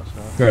 now the cuffs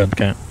on. You're at the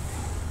camp.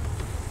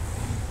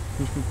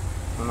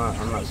 I'm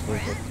not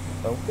stupid.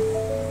 Nope.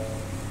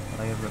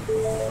 I have ready for the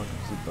fucking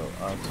seatbelt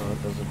out so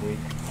it doesn't break.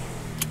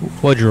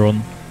 Why'd you run?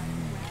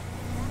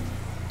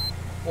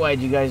 Why'd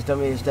you guys tell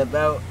me to step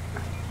out?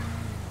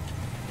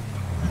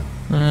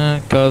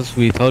 Cause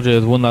we told you it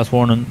was one last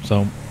warning,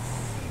 so.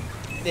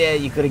 Yeah,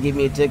 you could have given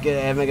me a ticket.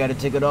 I haven't got a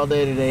ticket all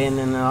day today, and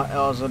then all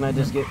of a sudden I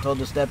just get told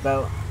to step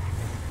out.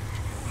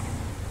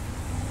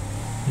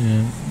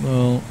 Yeah,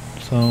 well,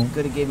 so.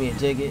 Could have given me a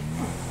ticket.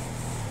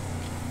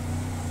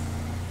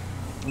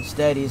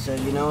 Instead, he said,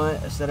 you know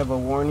what? Instead of a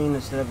warning,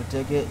 instead of a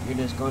ticket, you're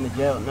just going to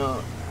jail.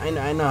 No, I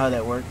know how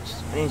that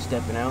works. I ain't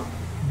stepping out.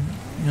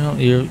 You know,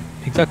 you're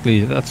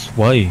exactly. That's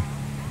why.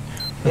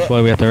 That's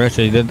why we have to arrest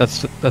you.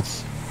 That's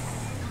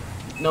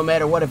no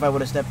matter what, if I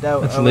would have stepped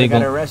out, That's I would have got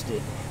illegal.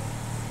 arrested.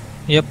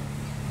 Yep.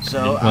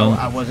 So Well-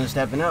 I wasn't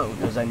stepping out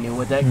because I knew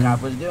what that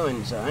cop was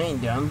doing. So I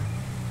ain't dumb.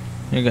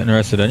 You're getting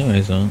arrested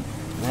anyway, so.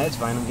 That's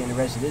fine. I'm getting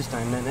arrested this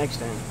time, not next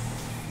time.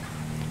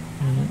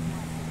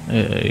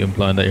 Are you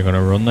implying that you're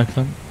gonna run next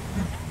time?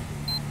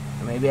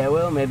 Maybe I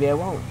will. Maybe I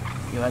won't.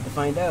 You'll have to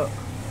find out.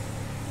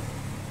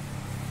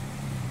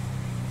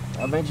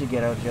 I'll eventually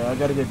get out, Joe. I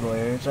got a good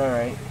lawyer. It's all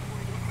right.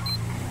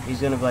 He's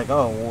gonna be like,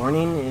 oh,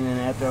 warning, and then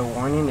after a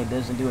warning, it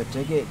doesn't do a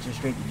ticket, it's just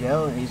straight to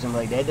jail. And he's gonna be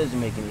like, that doesn't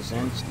make any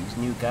sense. These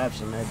new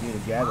cops are not doing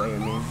a job out here,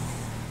 man.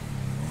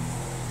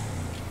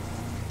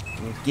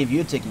 And if give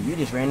you a ticket, you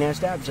just ran that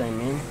stop sign,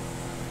 man.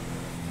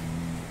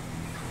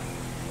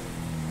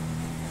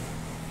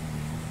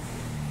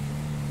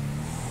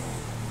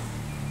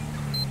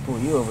 Pull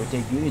you over,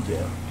 take you to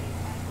jail.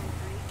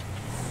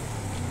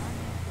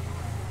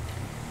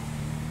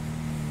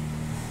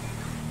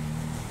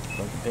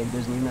 But the pig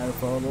doesn't even know how to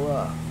follow the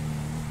law.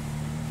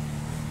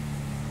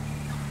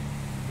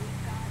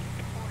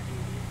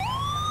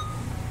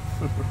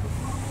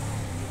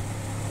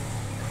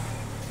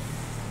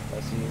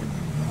 Let's see.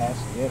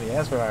 He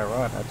asked me why I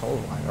run. I told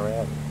him I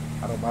ran.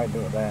 I don't mind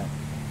doing that.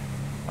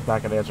 I'm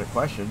not gonna answer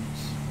questions.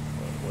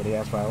 When he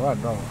asked why I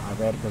run, no, I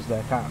ran because of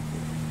that cop.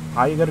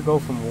 How you gonna go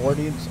from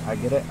warnings? I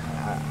get it.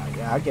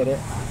 I get it.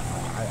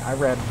 I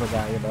ran for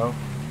that, you know,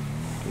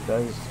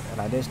 because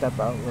and I did step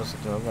out, listen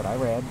to him, but I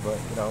ran. But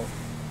you know,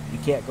 you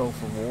can't go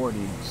from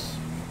warnings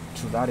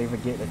to not even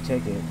getting a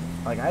ticket.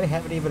 Like I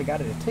haven't even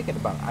gotten a ticket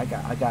about. I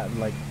got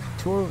like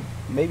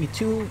maybe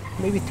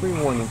three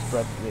warnings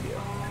throughout the video.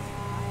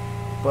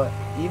 But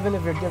even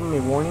if you're giving me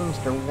warnings,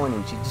 they're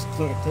warnings. You just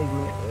can't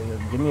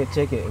give me a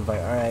ticket and be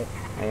like, all right,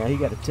 now you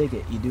got a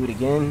ticket. You do it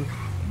again,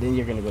 then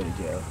you're gonna go to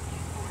jail.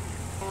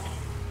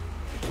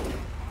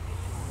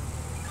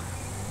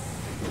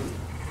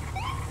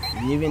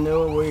 You even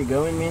know where you're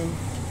going, man?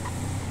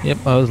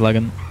 Yep, I was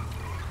lagging.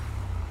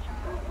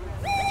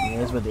 Yeah,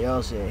 that's what they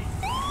all say.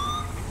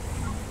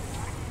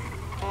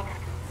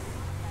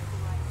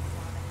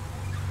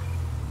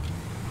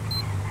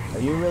 Are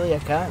you really a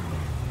cop?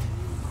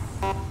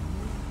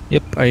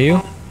 Yep, are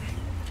you?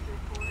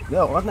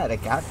 No, I'm not a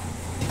cop.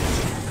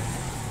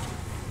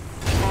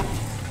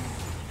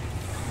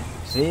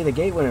 See, the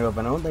gate wouldn't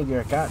open. I don't think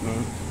you're a cop,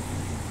 man.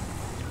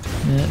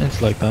 Yeah,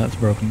 it's like that. It's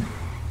broken.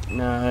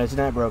 No, it's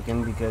not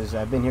broken because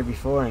I've been here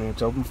before and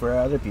it's open for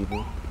other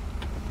people.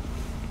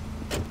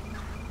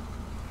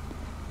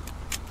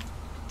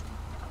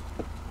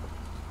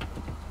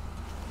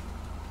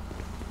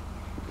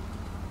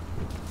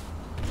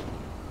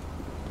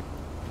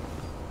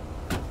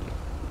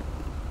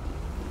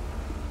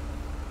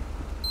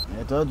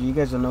 I told you, you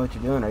guys don't know what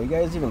you're doing. Are you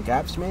guys even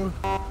cops, man?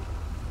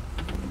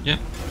 Yeah.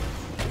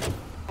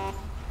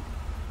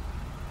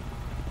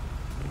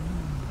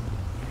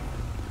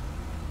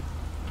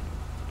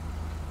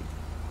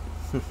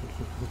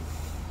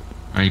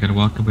 Alright, you gotta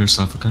walk up by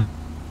yourself, okay?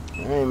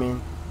 Alright,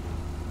 man.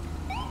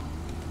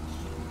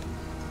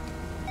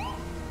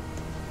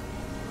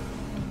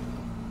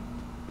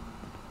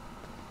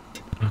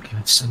 Okay,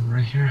 stand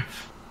right here.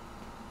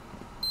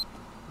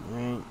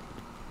 Alright.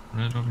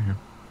 Right over here.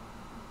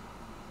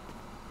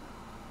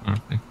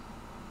 Okay.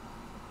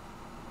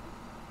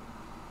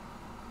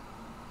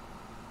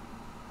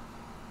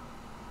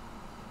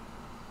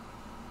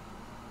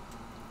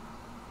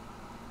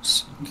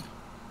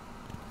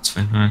 It's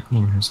fine. Alright, come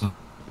over here, so.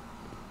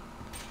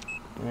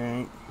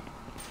 Alright.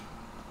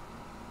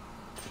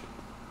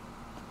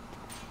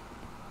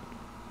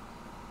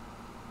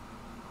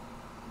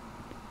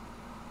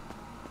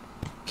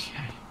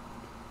 Okay.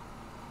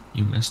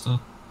 You messed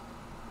up?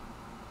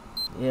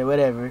 Yeah,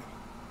 whatever.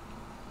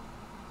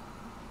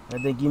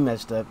 I think you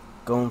messed up.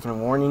 Going from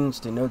warnings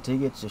to no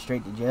tickets to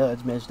straight to jail,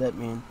 that's messed up,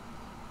 man.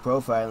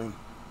 Profiling.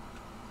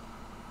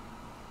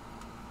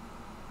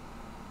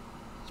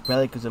 It's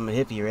probably because I'm a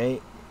hippie,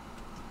 right?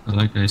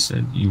 Like I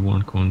said, you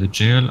won't go into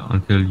jail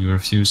until you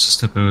refuse to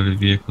step out of the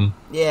vehicle.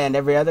 Yeah, and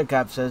every other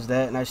cop says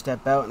that, and I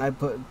step out and I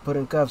put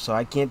in cuffs, so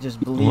I can't just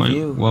believe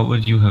you. What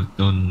would you have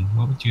done?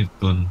 What would you have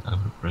done that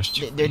would arrest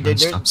you?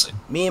 Stop sign.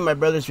 Me and my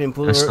brother's been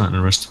pulled That's over. not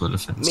an arrestable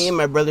offense. Me and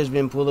my brother's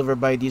been pulled over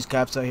by these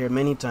cops out here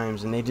many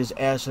times, and they just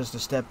ask us to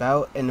step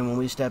out, and then when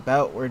we step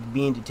out, we're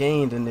being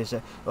detained, and they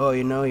say, oh,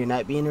 you know, you're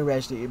not being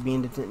arrested, you're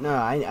being detained. No,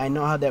 I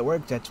know how that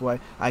works. That's why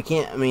I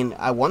can't. I mean,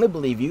 I want to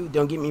believe you,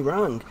 don't get me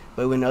wrong,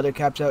 but when other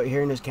cops out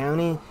here in this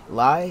county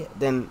lie,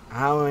 then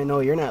how do I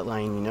know you're not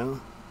lying, you know?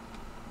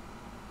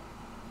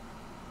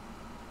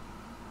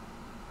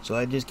 So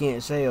I just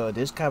can't say, oh,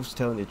 this cop's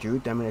telling the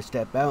truth, I'm going to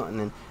step out. And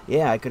then,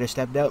 yeah, I could have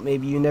stepped out.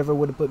 Maybe you never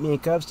would have put me in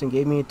cuffs and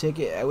gave me a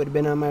ticket. I would have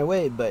been on my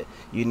way. But,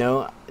 you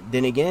know,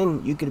 then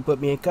again, you could have put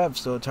me in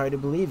cuffs. So it's hard to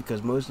believe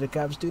because most of the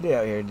cops do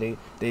that out here.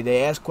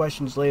 They ask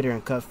questions later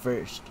and cuff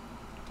first.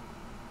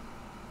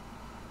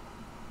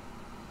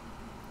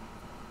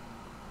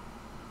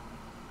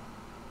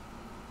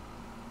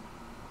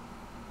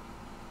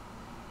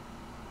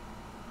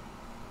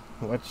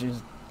 Which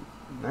is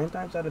 9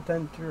 times out of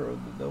 10 true.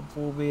 They'll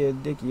pull me a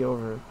dickie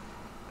over.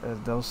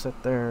 They'll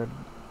sit there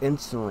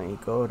instantly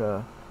go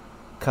to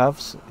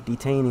cuffs,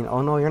 detaining.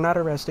 Oh no, you're not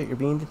arrested, you're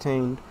being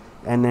detained.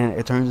 And then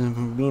it turns into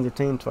from being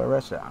detained to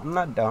arrested. I'm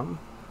not dumb.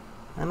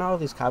 I know all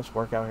these cops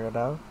work out here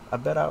though. I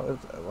bet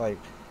like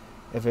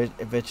if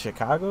it's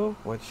Chicago,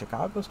 when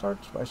Chicago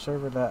starts by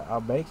serving that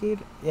I'm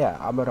making, yeah,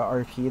 I'm gonna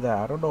RP that.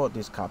 I don't know what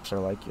these cops are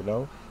like, you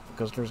know,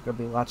 because there's gonna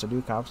be lots of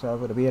new cops that I'm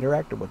gonna be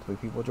interacting with when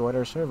people join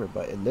our server.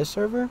 But in this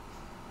server,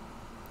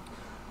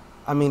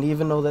 I mean,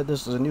 even though that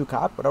this is a new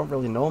cop, I don't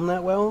really know him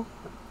that well.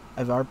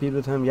 I've RP'd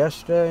with him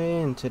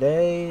yesterday and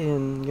today,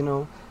 and you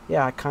know,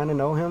 yeah, I kind of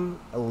know him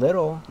a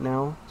little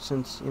now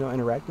since, you know,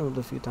 interacting with him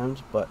a few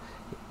times, but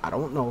I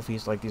don't know if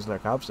he's like these other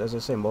cops. As I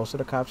say, most of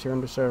the cops here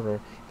on the server,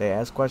 they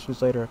ask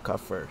questions later,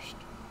 cuff first.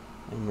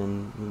 And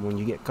then when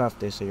you get cuffed,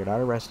 they say you're not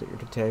arrested, you're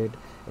detained,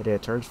 and then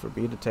it turns from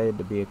being detained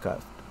to being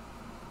cuffed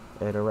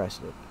and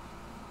arrested.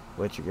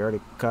 Which you're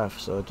already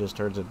cuffed, so it just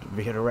turns into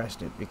being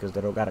arrested because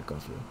they don't gotta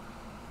cuff you.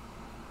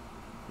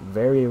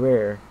 Very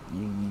rare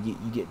you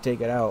get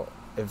taken out.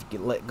 If you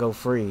get let go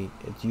free,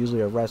 it's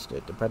usually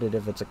arrested. Depending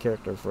if it's a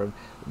character from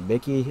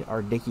Mickey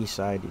or Dicky's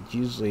side, it's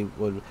usually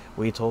when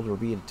we told we're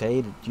being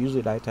detained, it's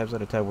usually 9 times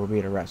out of 10 we're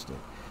being arrested.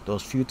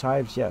 Those few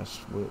times,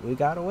 yes, we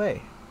got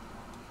away.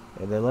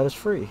 And they let us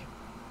free.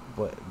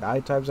 But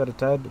 9 times out of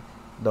 10,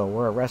 no,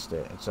 we're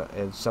arrested.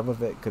 And some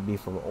of it could be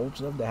from old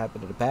stuff that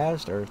happened in the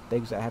past, or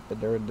things that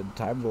happened during the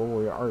time when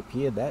we were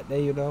RPing that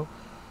day, you know.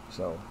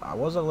 So I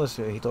wasn't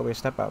listening. He told me to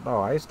step out. No,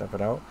 I ain't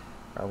stepping out.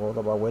 I rolled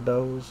up my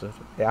windows.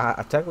 Yeah,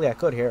 technically I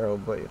could hear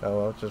him, but you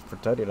know, I was just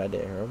pretending I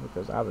didn't hear him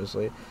because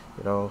obviously,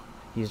 you know,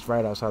 he's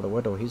right outside the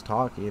window. He's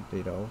talking,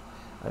 you know,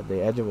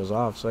 the engine was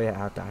off, so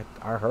yeah,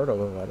 I heard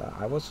him, but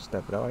I wasn't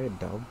stepping out. I ain't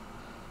dumb.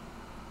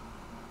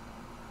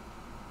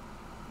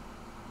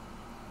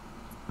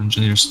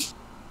 Engineers.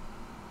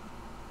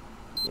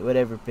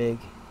 Whatever, pig.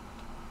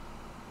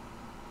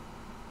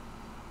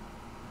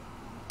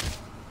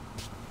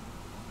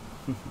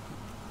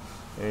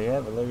 There you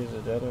have it, ladies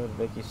and gentlemen.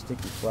 Micky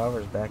Sticky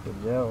Flowers back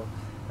in jail.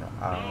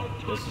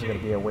 This is going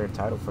to be a weird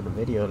title for the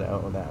video that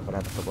I'm going to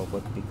have to come up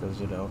with because,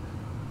 you know,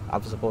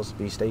 I'm supposed to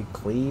be staying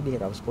clean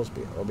and I'm supposed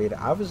to be, I mean,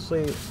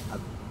 obviously,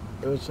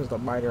 it was just a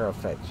minor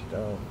offense, you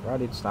know,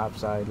 running stop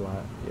sign,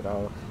 you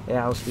know.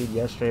 Yeah, I was speeding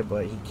yesterday,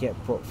 but he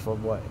can't put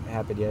from what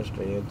happened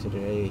yesterday into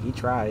today. He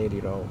tried,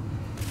 you know,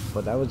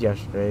 but that was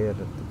yesterday.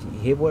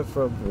 And he went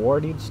from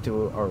warnings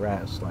to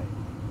arrest, like,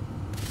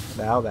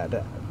 now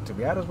that to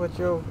be honest with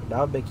you,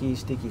 now Micky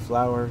Sticky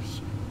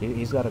Flowers,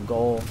 he's got a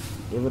goal,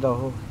 even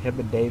though him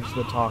and Dave's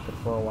been talking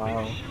for a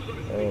while,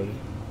 and,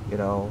 you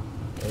know,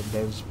 and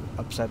Dave's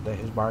upset that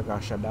his bar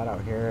got shut down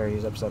out here,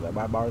 he's upset that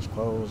my bar's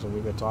closed, and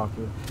we've been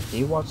talking.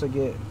 He wants to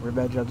get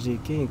revenge on Z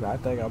King. I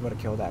think I'm going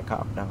to kill that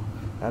cop now.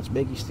 That's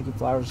Micky Sticky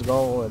Flowers'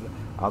 goal, and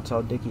I'll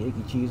tell Dicky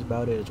Icky Cheese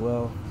about it as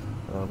well.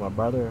 My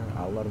brother,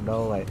 I'll let him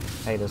know, like,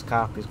 hey, this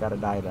cop, he's got to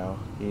die now.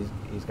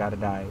 He's got to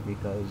die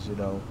because, you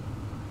know,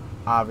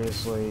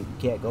 obviously you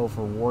can't go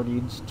from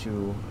warnings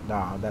to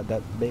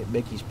that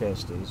Mickey's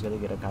pissed. He's gonna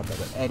get a cop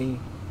with Eddie.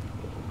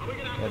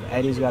 If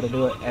Eddie's got to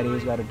do it,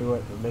 Eddie's got to do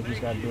it. If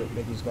Mickey's got to do it,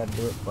 Mickey's got to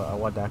do it. But I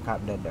want that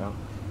cop dead now.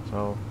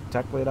 So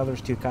technically, now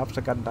there's 2 cops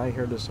that got to die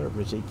here in the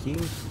server. Z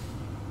King,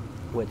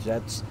 which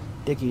that's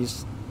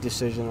Dicky's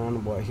decision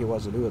on what he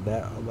wants to do with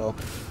that. Although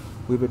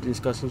we've been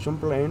discussing some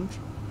plans.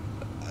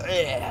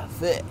 Yeah,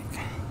 thick.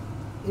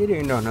 It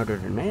ain't none other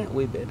than that.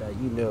 We've been,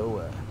 you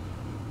know.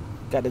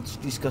 Got to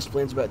discuss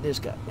plans about this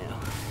guy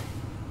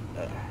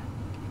now.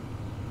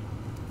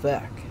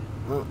 Fuck.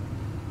 Well,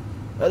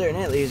 other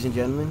than that, ladies and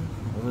gentlemen,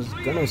 I was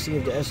gonna see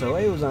if the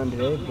SOA was on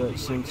today, but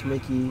since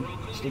Micky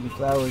Sticky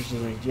Flowers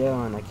is in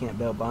jail and I can't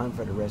bail bond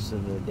for the rest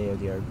of the day of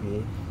the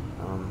RPA,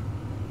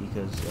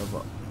 because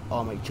of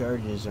all my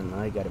charges, and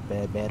I got a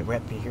bad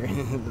rep here,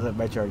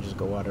 my charges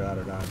go on and on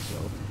and on. So,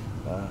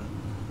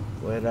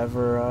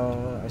 whenever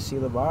I see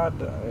the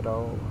bond, you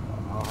know,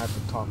 I'll have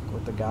to talk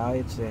with the guy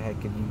and say, hey,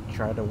 can you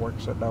try to work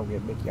something out,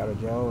 get Mickey out of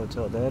jail?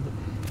 Until then,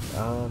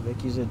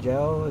 Mickey's in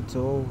jail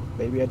until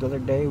maybe another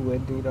day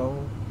when, you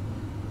know,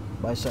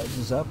 my sentence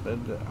is up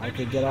and I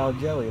can get out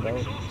of jail, you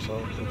know. So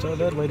until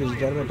then, ladies and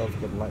gentlemen, don't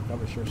forget to like,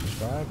 comment, share,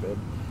 subscribe, and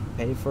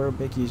pay for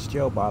Mickey's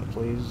jail bond,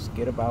 please.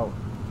 Get him out.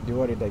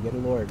 Do anything. Get a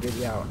lawyer. Get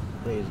me out,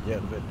 ladies and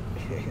gentlemen.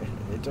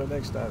 Until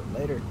next time.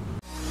 Later.